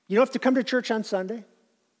 You don't have to come to church on Sunday,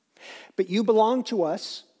 but you belong to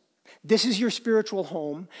us. This is your spiritual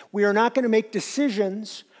home. We are not going to make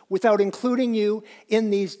decisions without including you in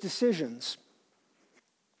these decisions.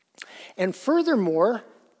 And furthermore,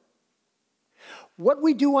 what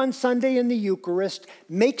we do on Sunday in the Eucharist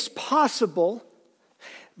makes possible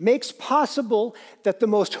that the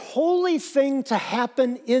most holy thing to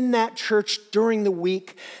happen in that church during the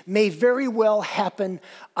week may very well happen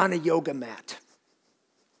on a yoga mat.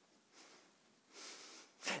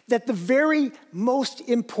 That the very most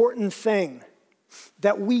important thing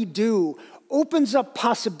that we do opens up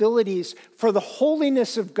possibilities for the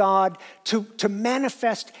holiness of God to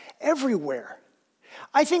manifest everywhere.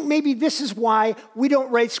 I think maybe this is why we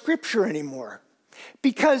don't write scripture anymore,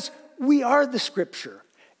 because we are the scripture.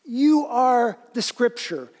 You are the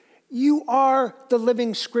scripture. You are the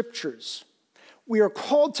living scriptures. We are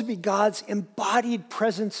called to be God's embodied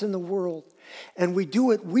presence in the world, and we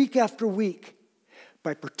do it week after week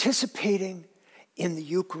by participating in the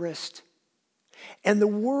Eucharist. And the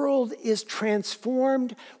world is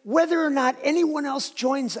transformed whether or not anyone else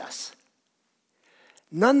joins us.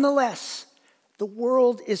 Nonetheless, the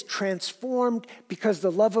world is transformed because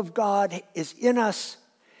the love of God is in us,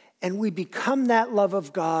 and we become that love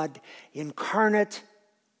of God incarnate.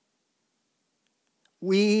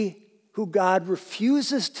 We, who God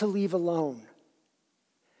refuses to leave alone,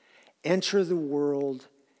 enter the world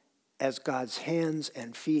as God's hands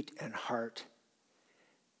and feet and heart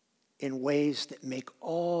in ways that make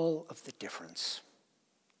all of the difference.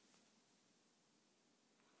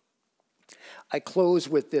 I close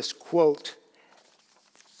with this quote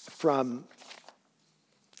from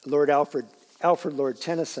Alfred Lord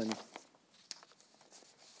Tennyson.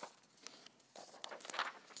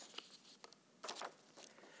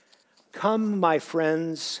 Come, my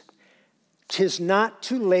friends, 'tis not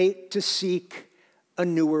too late to seek a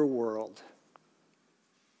newer world.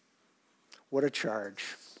 What a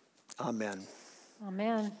charge. Amen.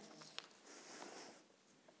 Amen.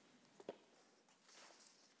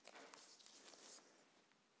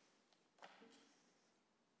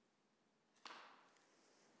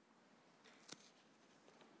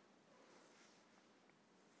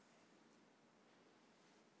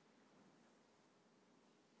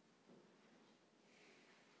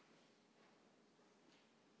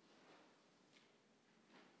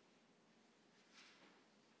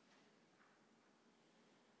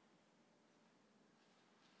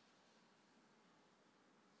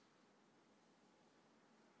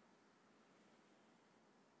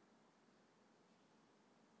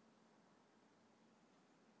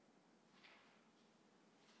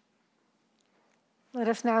 Let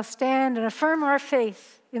us now stand and affirm our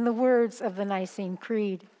faith in the words of the Nicene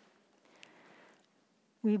Creed.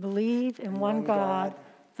 We believe in one God,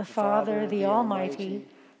 the Father, the Almighty,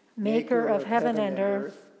 maker of heaven and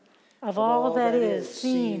earth, of all that is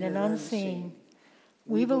seen and unseen.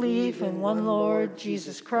 We believe in one Lord,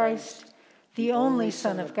 Jesus Christ, the only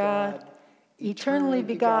Son of God, eternally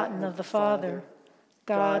begotten of the Father,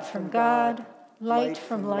 God from God, light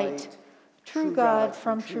from light, true God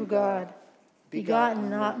from true God, begotten,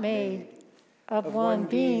 not made, of one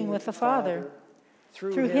being with the Father.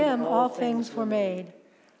 Through him all things were made.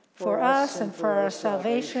 For us and for our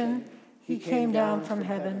salvation, he came down from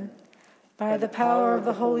heaven. By the power of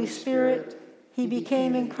the Holy Spirit, he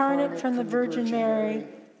became incarnate from the Virgin Mary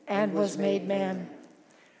and was made man.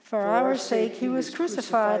 For our sake, he was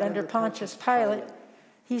crucified under Pontius Pilate.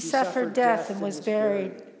 He suffered death and was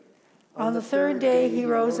buried. On the third day, he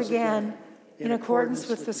rose again in accordance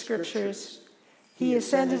with the Scriptures. He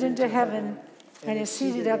ascended into heaven and is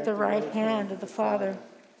seated at the right hand of the Father.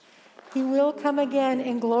 He will come again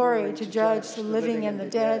in glory to judge the living and the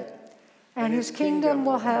dead, and his kingdom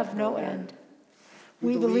will have no end.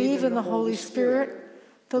 We believe in the Holy Spirit,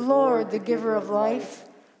 the Lord, the giver of life,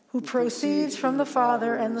 who proceeds from the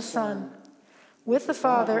Father and the Son. With the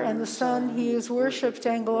Father and the Son he is worshipped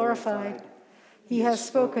and glorified. He has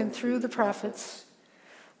spoken through the prophets.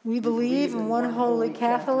 We believe in one holy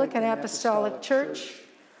Catholic and Apostolic Church.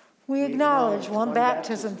 We acknowledge one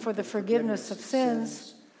baptism for the forgiveness of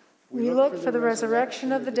sins. We look for the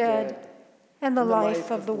resurrection of the dead and the life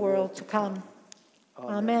of the world to come.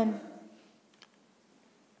 Amen.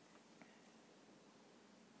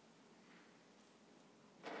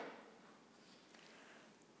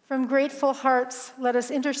 From grateful hearts, let us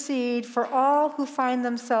intercede for all who find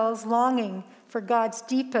themselves longing for God's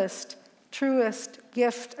deepest, truest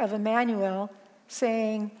gift of Emmanuel,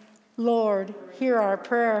 saying, Lord, hear our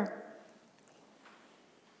prayer.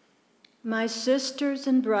 My sisters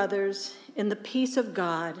and brothers, in the peace of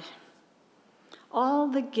God, all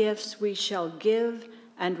the gifts we shall give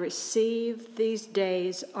and receive these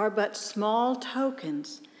days are but small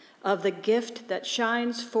tokens of the gift that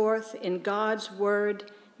shines forth in God's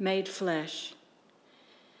word made flesh.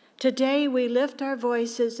 Today we lift our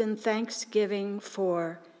voices in thanksgiving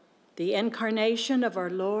for the incarnation of our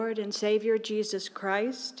Lord and Savior Jesus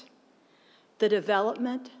Christ, the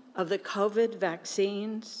development of the COVID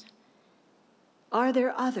vaccines. Are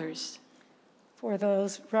there others? For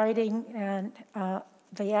those writing and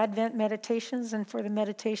the Advent meditations and for the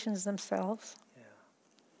meditations themselves. Yeah.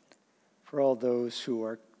 For all those who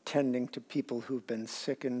are tending to people who've been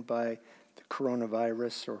sickened by the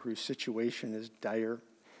coronavirus or whose situation is dire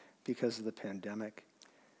because of the pandemic.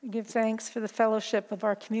 We give thanks for the fellowship of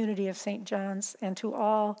our community of St. John's and to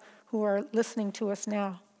all who are listening to us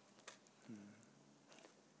now.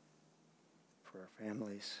 For our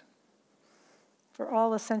families. For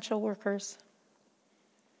all essential workers.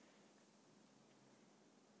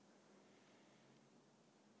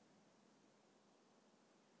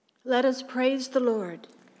 Let us praise the Lord.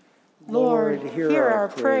 Lord, hear our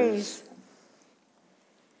praise.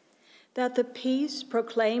 That the peace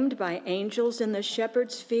proclaimed by angels in the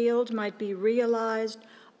shepherd's field might be realized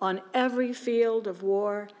on every field of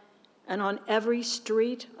war and on every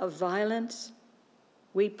street of violence,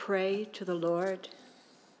 we pray to the Lord.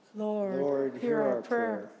 Lord, hear our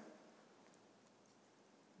prayer.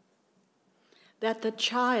 That the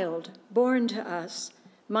child born to us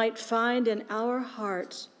might find in our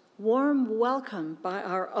hearts warm welcome by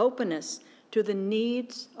our openness to the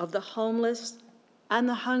needs of the homeless and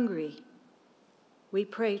the hungry, we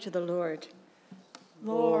pray to the Lord.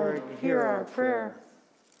 Lord, hear our prayer.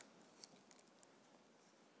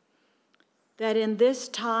 That in this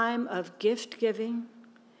time of gift-giving,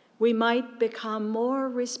 we might become more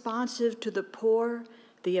responsive to the poor,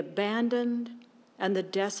 the abandoned, and the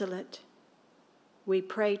desolate, we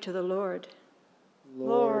pray to the Lord.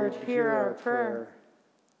 Lord, hear our prayer.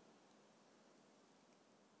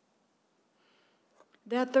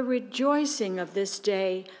 That the rejoicing of this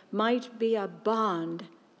day might be a bond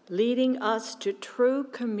leading us to true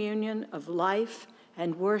communion of life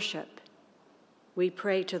and worship, we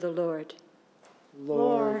pray to the Lord.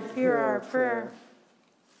 Lord, hear our prayer.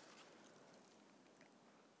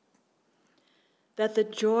 That the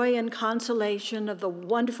joy and consolation of the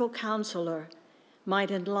wonderful Counselor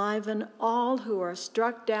might enliven all who are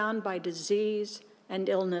struck down by disease and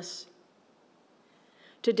illness.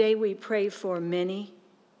 Today we pray for Minnie,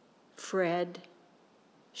 Fred,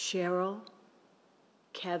 Cheryl,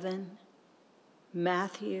 Kevin,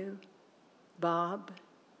 Matthew, Bob,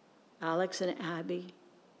 Alex and Abby,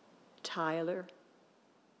 Tyler,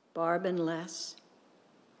 Barb and Les,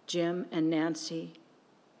 Jim and Nancy,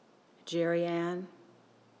 Jerry Ann,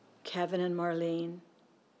 Kevin and Marlene,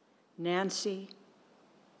 Nancy,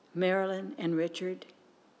 Marilyn and Richard,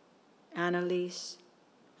 Annalise,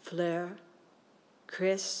 Fleur,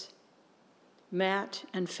 Chris, Matt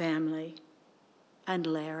and family, and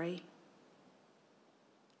Larry.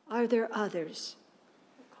 Are there others?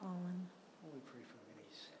 Colin, We pray for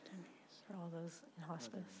Minnie's for all those in mother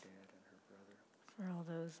hospice, and dad and her brother. for all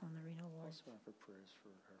those on the renal ward, Also offer prayers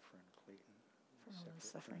for our friend Clayton, for all those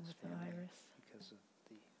separate suffering from his with the family virus. because of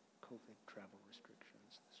the COVID travel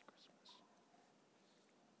restrictions this Christmas.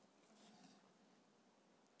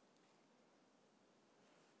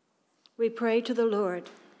 We pray to the Lord.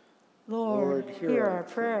 Lord, hear our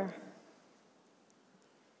prayer.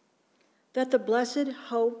 That the blessed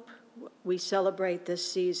hope we celebrate this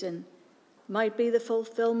season might be the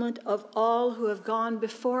fulfillment of all who have gone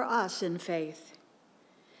before us in faith.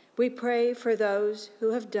 We pray for those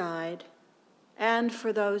who have died and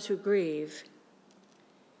for those who grieve.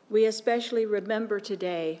 We especially remember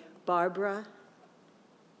today Barbara,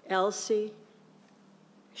 Elsie,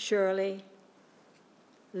 Shirley,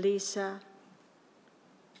 Lisa,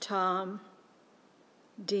 Tom,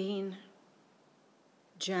 Dean,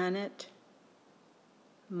 Janet,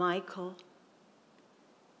 Michael,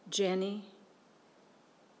 Jenny,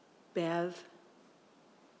 Bev,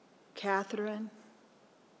 Catherine,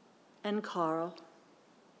 and Carl.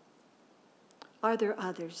 Are there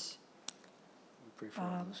others? We pray for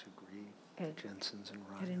all those who grieve, Ed, the Jensens and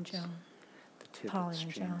Ed and Ryans, Joan, the Polly Tibbets,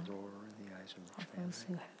 and Jane Joan, Rohr, and the Eisenrich all those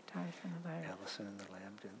who family, have died from the virus, Allison and the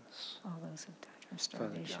Lambdons, all those who have died from Father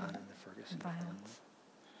starvation John and the Ferguson and family, violence,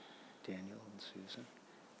 Daniel and Susan,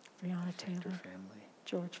 Breonna Hector Taylor, family,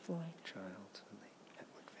 George Floyd. Childs, and the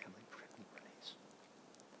Atwood family, Brittany Bernice.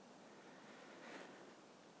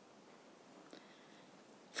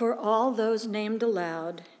 For all those named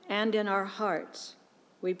aloud and in our hearts,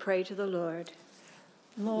 we pray to the Lord.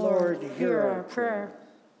 Lord, hear our prayer.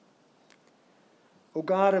 O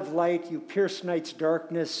God of light, you pierced night's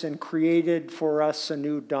darkness and created for us a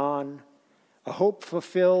new dawn, a hope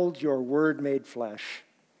fulfilled, your word made flesh.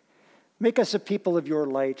 Make us a people of your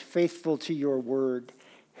light, faithful to your word,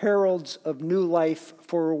 heralds of new life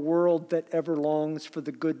for a world that ever longs for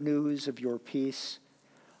the good news of your peace.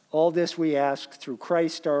 All this we ask through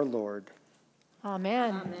Christ our Lord.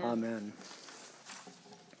 Amen. Amen. Amen.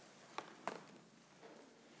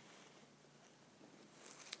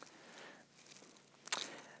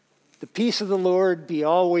 The peace of the Lord be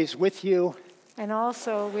always with you. And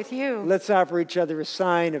also with you. Let's offer each other a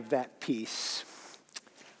sign of that peace.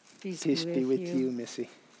 Peace Be with you, Missy.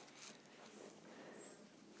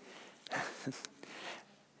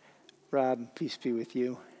 Rob, peace be with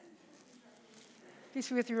you. Peace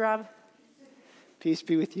be with you, Rob. Peace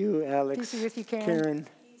be with you, Alex. Peace be with you, Karen.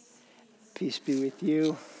 Peace be with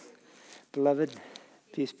you, beloved.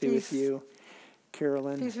 Peace be with Peace. you,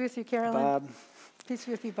 Carolyn. Peace be with you, Carolyn. Bob. Peace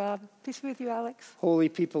be with you, Bob. Peace be with you, Alex. Holy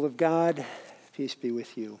people of God, peace be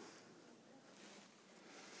with you.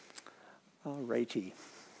 All righty.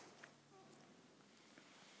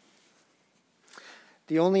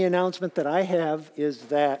 The only announcement that I have is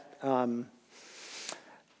that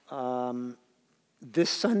this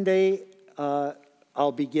Sunday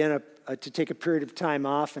I'll begin to take a period of time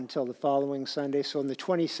off until the following Sunday. So on the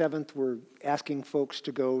 27th, we're asking folks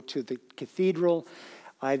to go to the cathedral,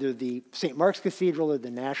 either the St. Mark's Cathedral or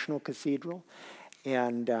the National Cathedral.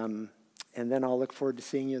 And then I'll look forward to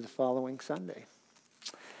seeing you the following Sunday.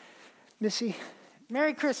 Missy?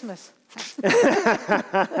 Merry Christmas.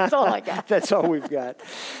 That's all I got. That's all we've got.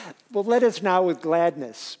 Well, let us now with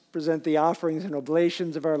gladness present the offerings and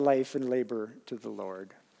oblations of our life and labor to the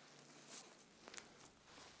Lord.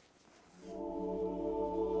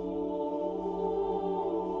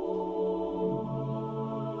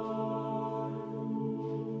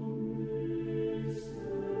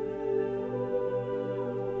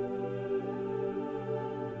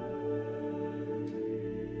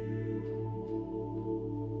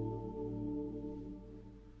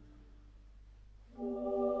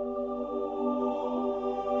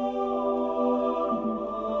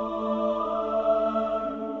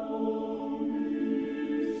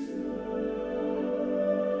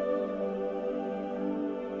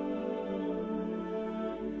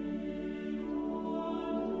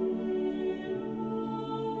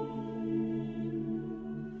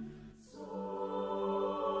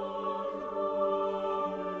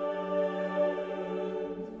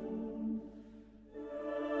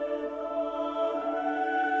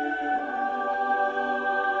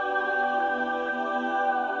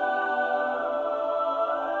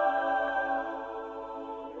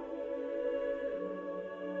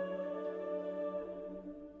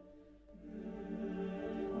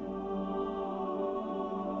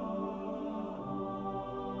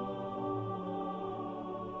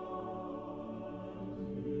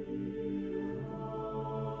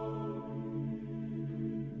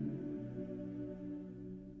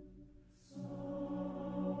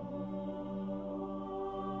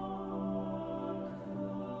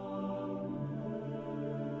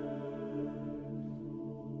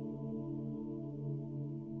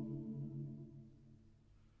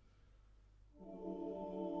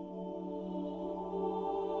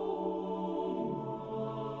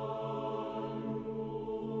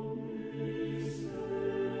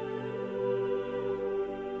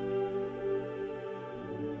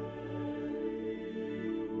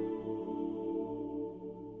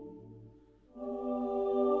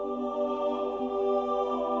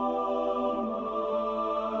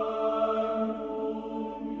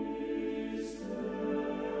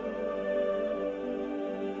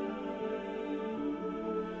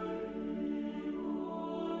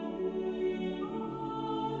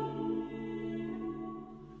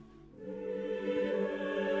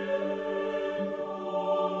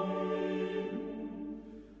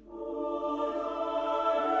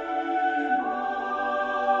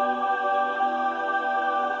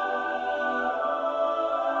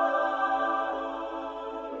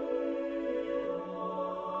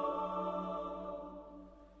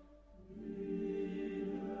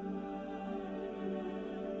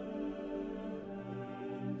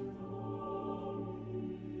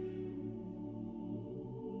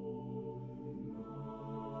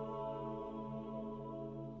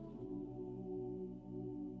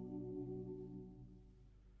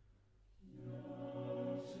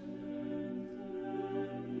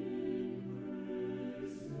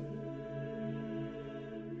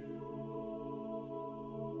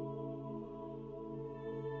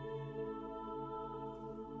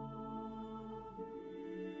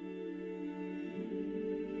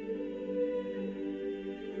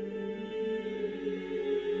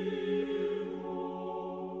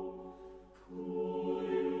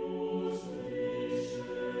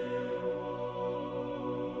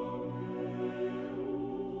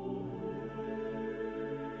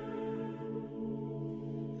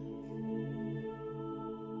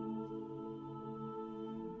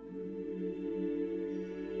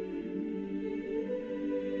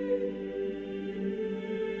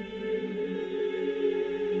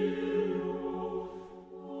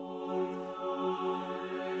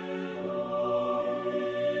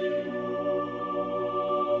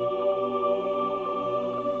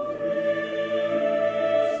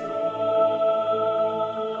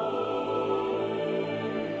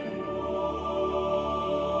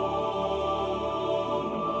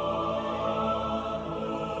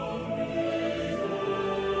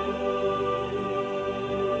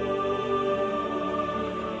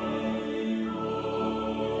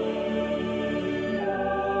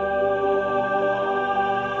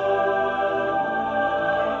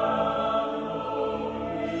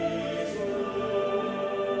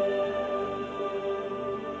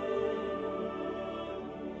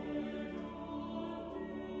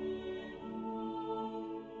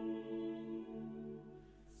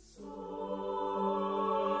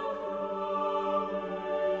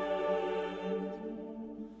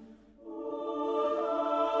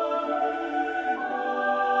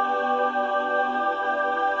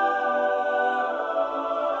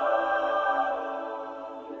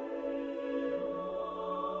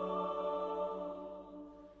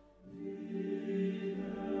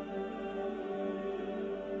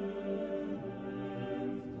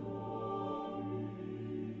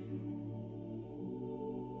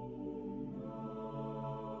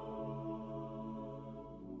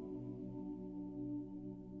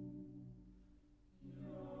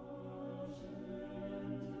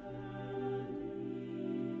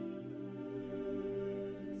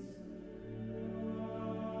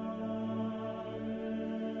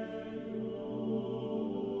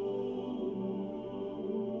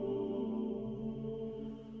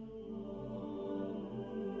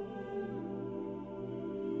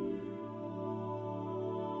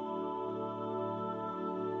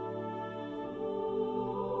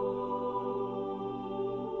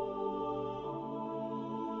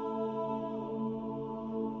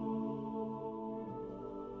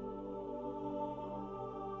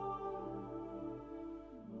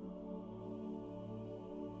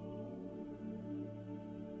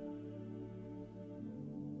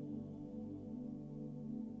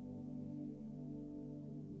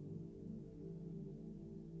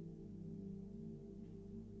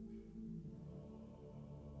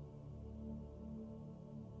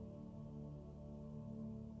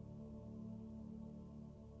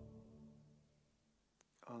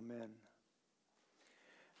 Amen.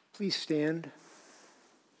 Please stand.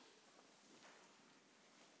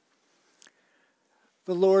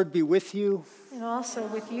 The Lord be with you. And also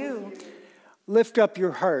with you. Lift up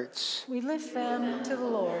your hearts. We lift them to the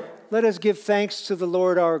Lord. Let us give thanks to the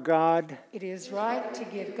Lord our God. It is right to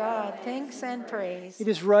give God thanks and praise. It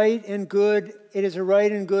is right and good. It is a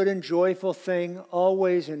right and good and joyful thing,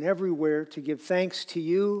 always and everywhere, to give thanks to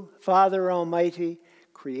you, Father Almighty,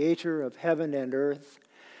 Creator of heaven and earth.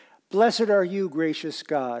 Blessed are you, gracious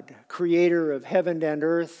God, Creator of heaven and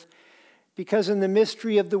earth, because in the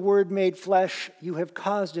mystery of the Word made flesh, you have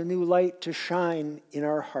caused a new light to shine in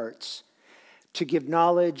our hearts, to give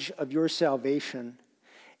knowledge of your salvation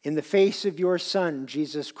in the face of your Son,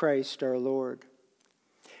 Jesus Christ our Lord.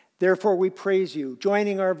 Therefore we praise you,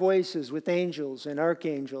 joining our voices with angels and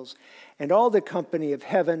archangels and all the company of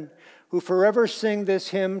heaven, who forever sing this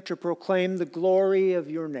hymn to proclaim the glory of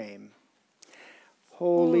your name.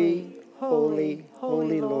 Holy, holy,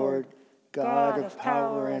 holy Lord, God of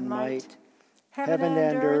power and might, heaven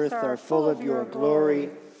and earth are full of your glory.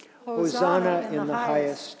 Hosanna in the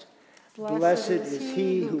highest. Blessed is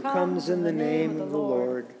he who comes in the name of the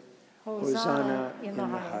Lord. Hosanna in the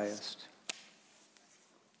highest.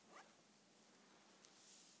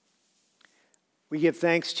 We give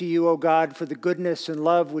thanks to you, O God, for the goodness and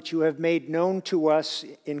love which you have made known to us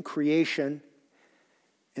in creation,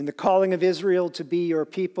 in the calling of Israel to be your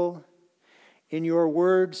people, in your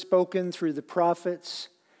word spoken through the prophets,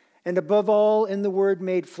 and above all in the word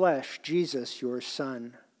made flesh, Jesus, your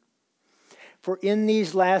Son. For in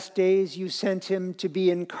these last days you sent him to be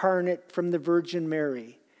incarnate from the Virgin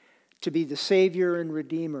Mary, to be the Savior and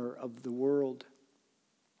Redeemer of the world.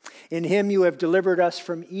 In him you have delivered us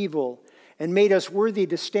from evil and made us worthy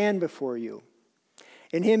to stand before you.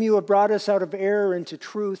 In him you have brought us out of error into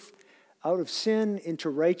truth, out of sin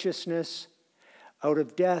into righteousness, out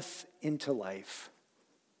of death into life.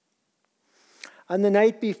 On the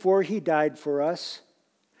night before he died for us,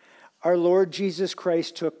 our Lord Jesus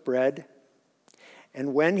Christ took bread,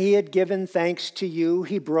 and when he had given thanks to you,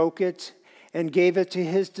 he broke it and gave it to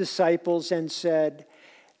his disciples and said,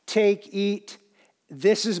 "Take, eat,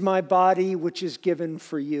 this is my body which is given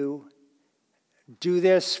for you. Do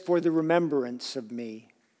this for the remembrance of me."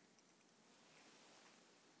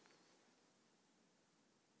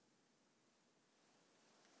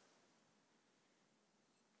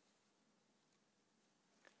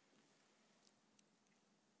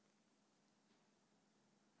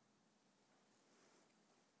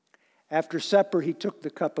 After supper, he took the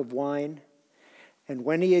cup of wine, and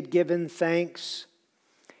when he had given thanks,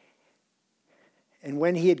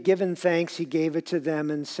 he gave it to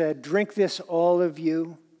them and said, "Drink this, all of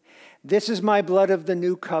you. This is my blood of the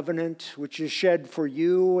new covenant, which is shed for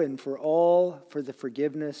you and for all for the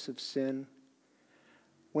forgiveness of sin.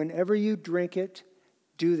 Whenever you drink it,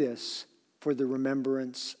 do this for the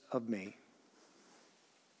remembrance of me."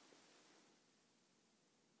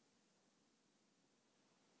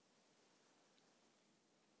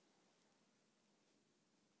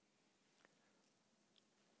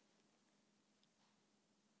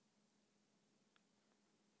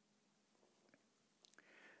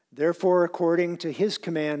 Therefore, according to his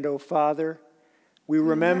command, O Father, we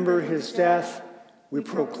remember his death, we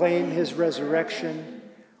proclaim his resurrection,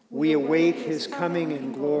 we await his coming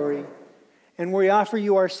in glory, and we offer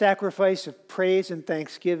you our sacrifice of praise and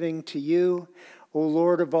thanksgiving to you, O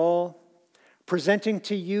Lord of all, presenting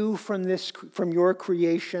to you from your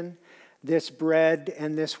creation this bread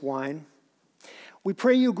and this wine. We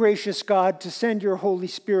pray you, gracious God, to send your Holy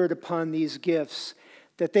Spirit upon these gifts,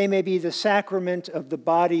 that they may be the sacrament of the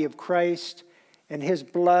body of Christ and his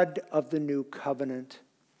blood of the new covenant.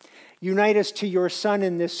 Unite us to your Son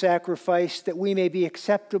in this sacrifice, that we may be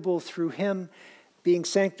acceptable through him, being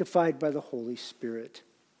sanctified by the Holy Spirit.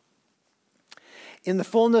 In the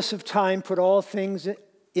fullness of time, put all things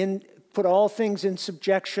in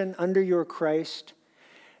subjection under your Christ,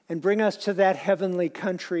 and bring us to that heavenly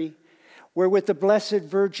country, where with the Blessed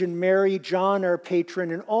Virgin Mary, John our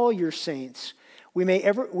patron, and all your saints, we may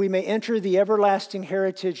enter the everlasting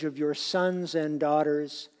heritage of your sons and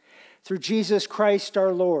daughters. Through Jesus Christ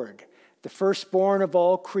our Lord, the firstborn of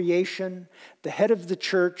all creation, the head of the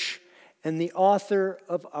church, and the author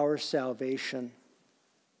of our salvation.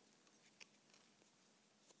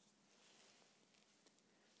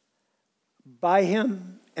 By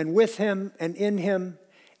him, and with him, and in him,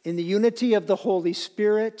 in the unity of the Holy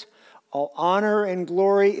Spirit, all honor and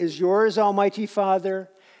glory is yours, Almighty Father,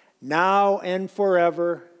 now and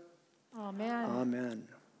forever. Amen. Amen.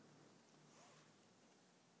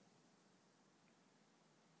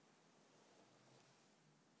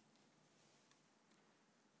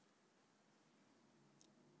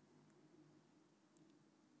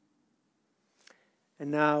 And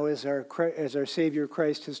now, as our Savior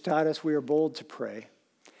Christ has taught us, we are bold to pray.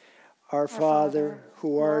 Our Father,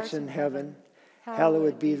 who art in heaven,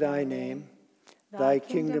 hallowed be thy name. Thy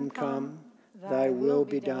kingdom come, thy will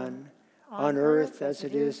be done, on earth as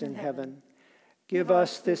it is in heaven. Give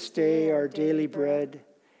us this day our daily bread,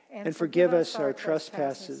 and forgive us our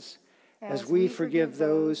trespasses, as we forgive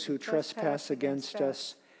those who trespass against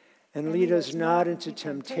us. And lead us not into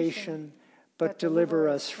temptation, but deliver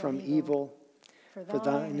us from evil. For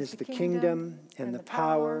thine is the kingdom, and the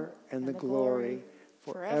power, and the glory,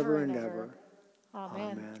 forever and ever.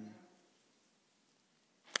 Amen.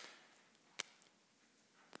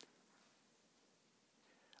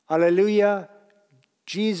 Alleluia.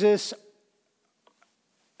 Jesus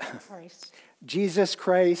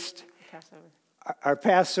Christ, our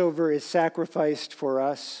Passover is sacrificed for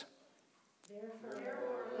us.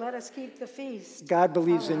 Let us keep the feast. God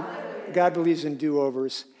believes in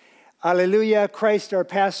do-overs. Alleluia, Christ our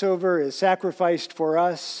Passover is sacrificed for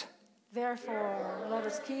us. Therefore, let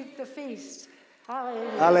us keep the feast.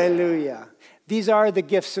 Hallelujah. Alleluia. These are the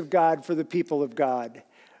gifts of God for the people of God.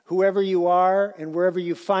 Whoever you are and wherever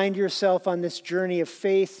you find yourself on this journey of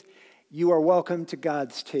faith, you are welcome to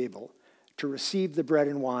God's table to receive the bread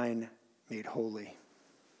and wine made holy.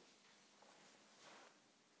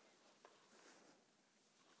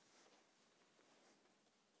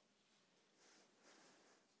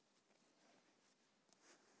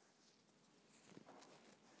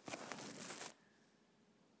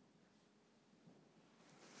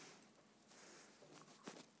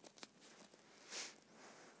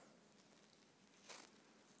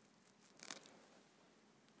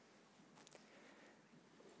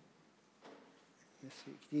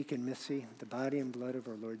 Deacon Missy, the body and blood of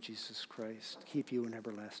our Lord Jesus Christ, keep you in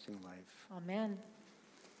everlasting life. Amen.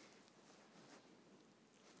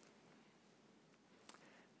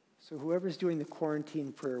 So whoever's doing the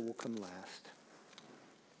quarantine prayer will come last.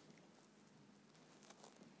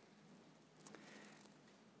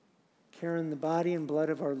 Karen, the body and blood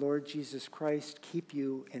of our Lord Jesus Christ, keep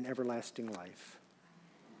you in everlasting life.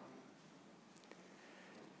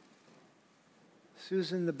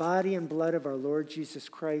 Susan, the body and blood of our Lord Jesus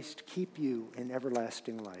Christ, keep you in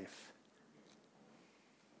everlasting life.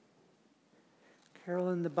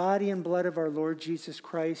 Carolyn, the body and blood of our Lord Jesus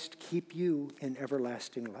Christ, keep you in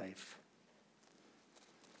everlasting life.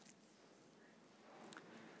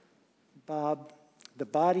 Bob, the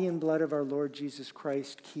body and blood of our Lord Jesus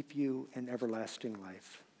Christ, keep you in everlasting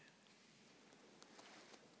life.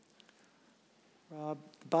 Rob,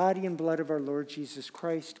 the body and blood of our Lord Jesus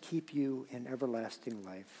Christ, keep you in everlasting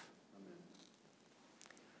life. Amen.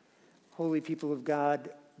 Holy people of God,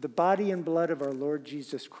 the body and blood of our Lord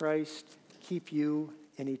Jesus Christ, keep you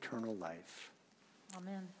in eternal life.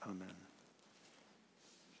 Amen. Amen.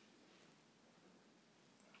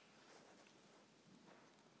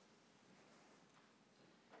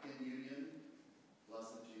 In union,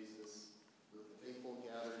 blessed Jesus, with the faithful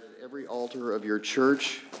gathered at every altar of your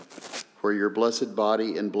church, where your blessed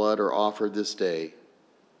body and blood are offered this day,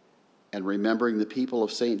 and remembering the people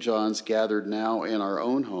of St. John's gathered now in our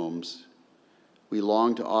own homes, we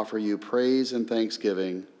long to offer you praise and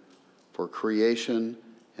thanksgiving for creation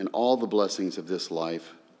and all the blessings of this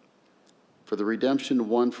life, for the redemption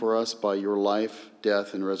won for us by your life,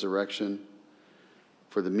 death, and resurrection,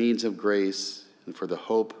 for the means of grace, and for the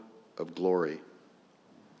hope of glory.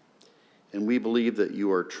 And we believe that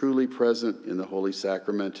you are truly present in the Holy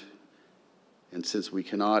Sacrament. And since we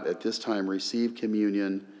cannot at this time receive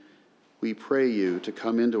communion, we pray you to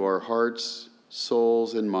come into our hearts,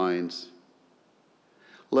 souls, and minds.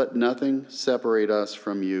 Let nothing separate us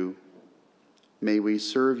from you. May we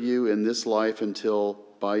serve you in this life until,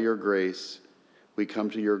 by your grace, we come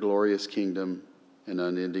to your glorious kingdom and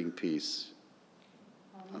unending peace.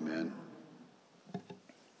 Amen.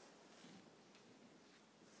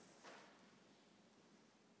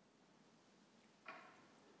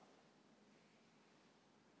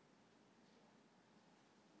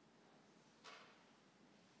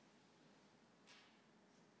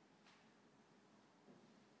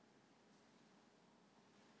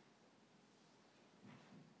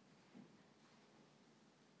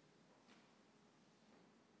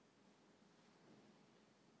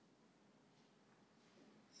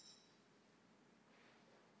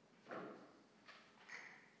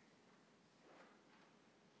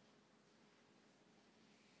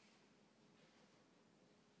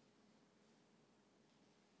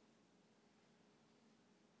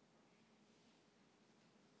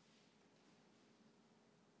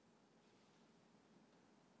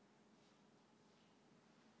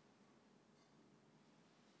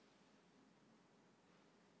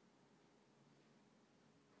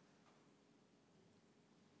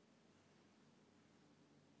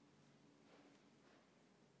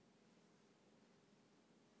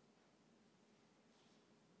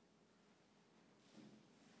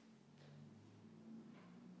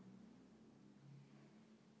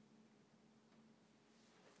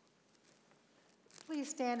 Please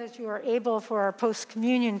stand as you are able for our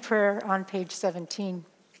post-communion prayer on page 17.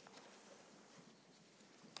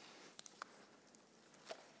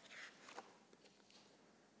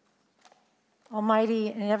 Almighty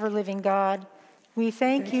and ever-living God, we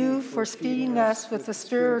thank you for feeding us with the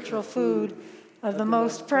spiritual food of the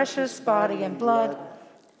most precious body and blood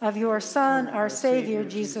of your Son, our Savior,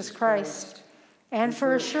 Jesus Christ, and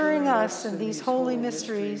for assuring us in these holy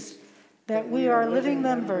mysteries that we are living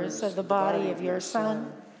members of the body of your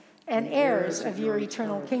Son and heirs of your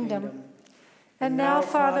eternal kingdom. And now,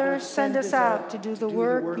 Father, send us out to do the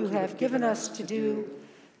work you have given us to do,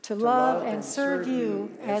 to love and serve you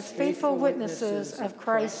as faithful witnesses of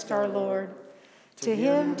Christ our Lord. To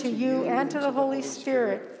him, to you, and to the Holy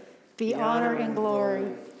Spirit be honor and glory,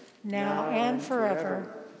 now and forever.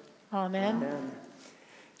 Amen. Amen.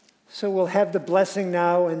 So we'll have the blessing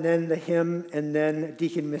now, and then the hymn, and then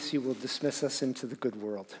Deacon Missy will dismiss us into the good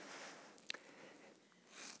world.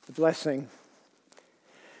 The blessing.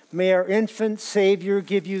 May our infant Savior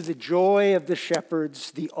give you the joy of the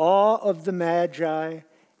shepherds, the awe of the Magi,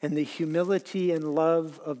 and the humility and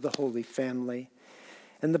love of the Holy Family.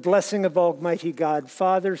 And the blessing of Almighty God,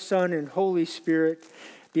 Father, Son, and Holy Spirit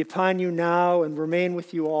be upon you now and remain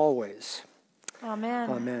with you always. Amen.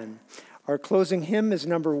 Amen. Our closing hymn is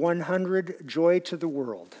number 100, Joy to the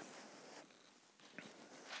World.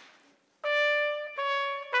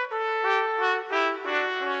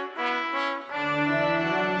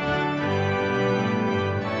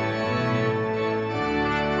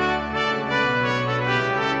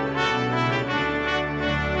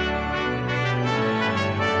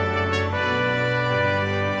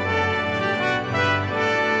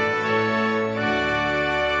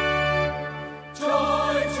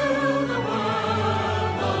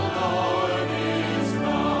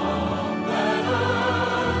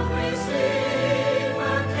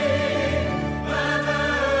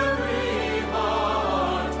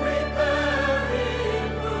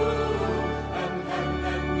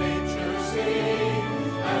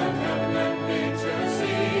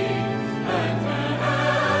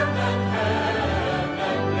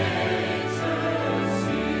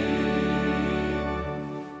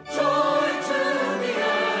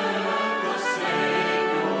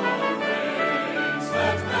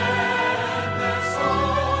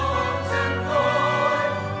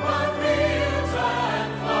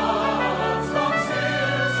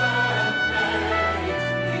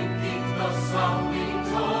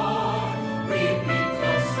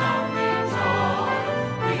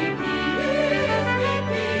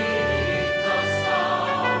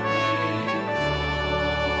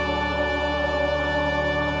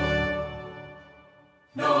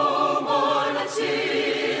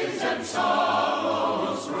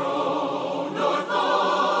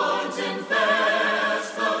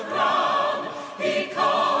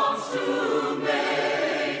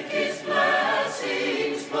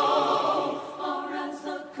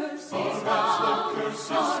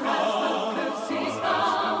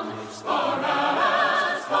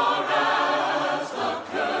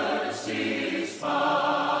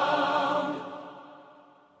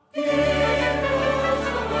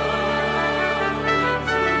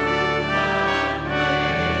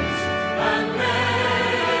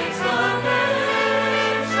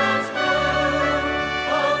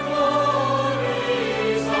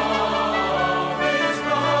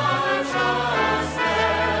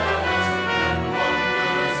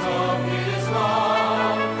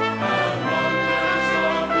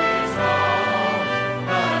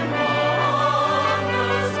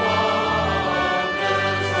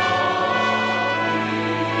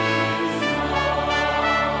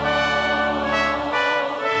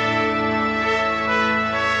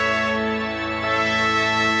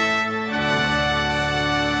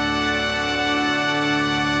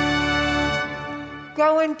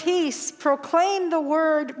 Go in peace. Proclaim the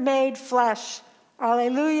word made flesh.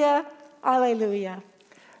 Alleluia, alleluia.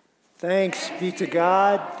 Thanks be to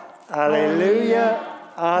God. Alleluia,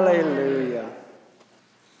 alleluia.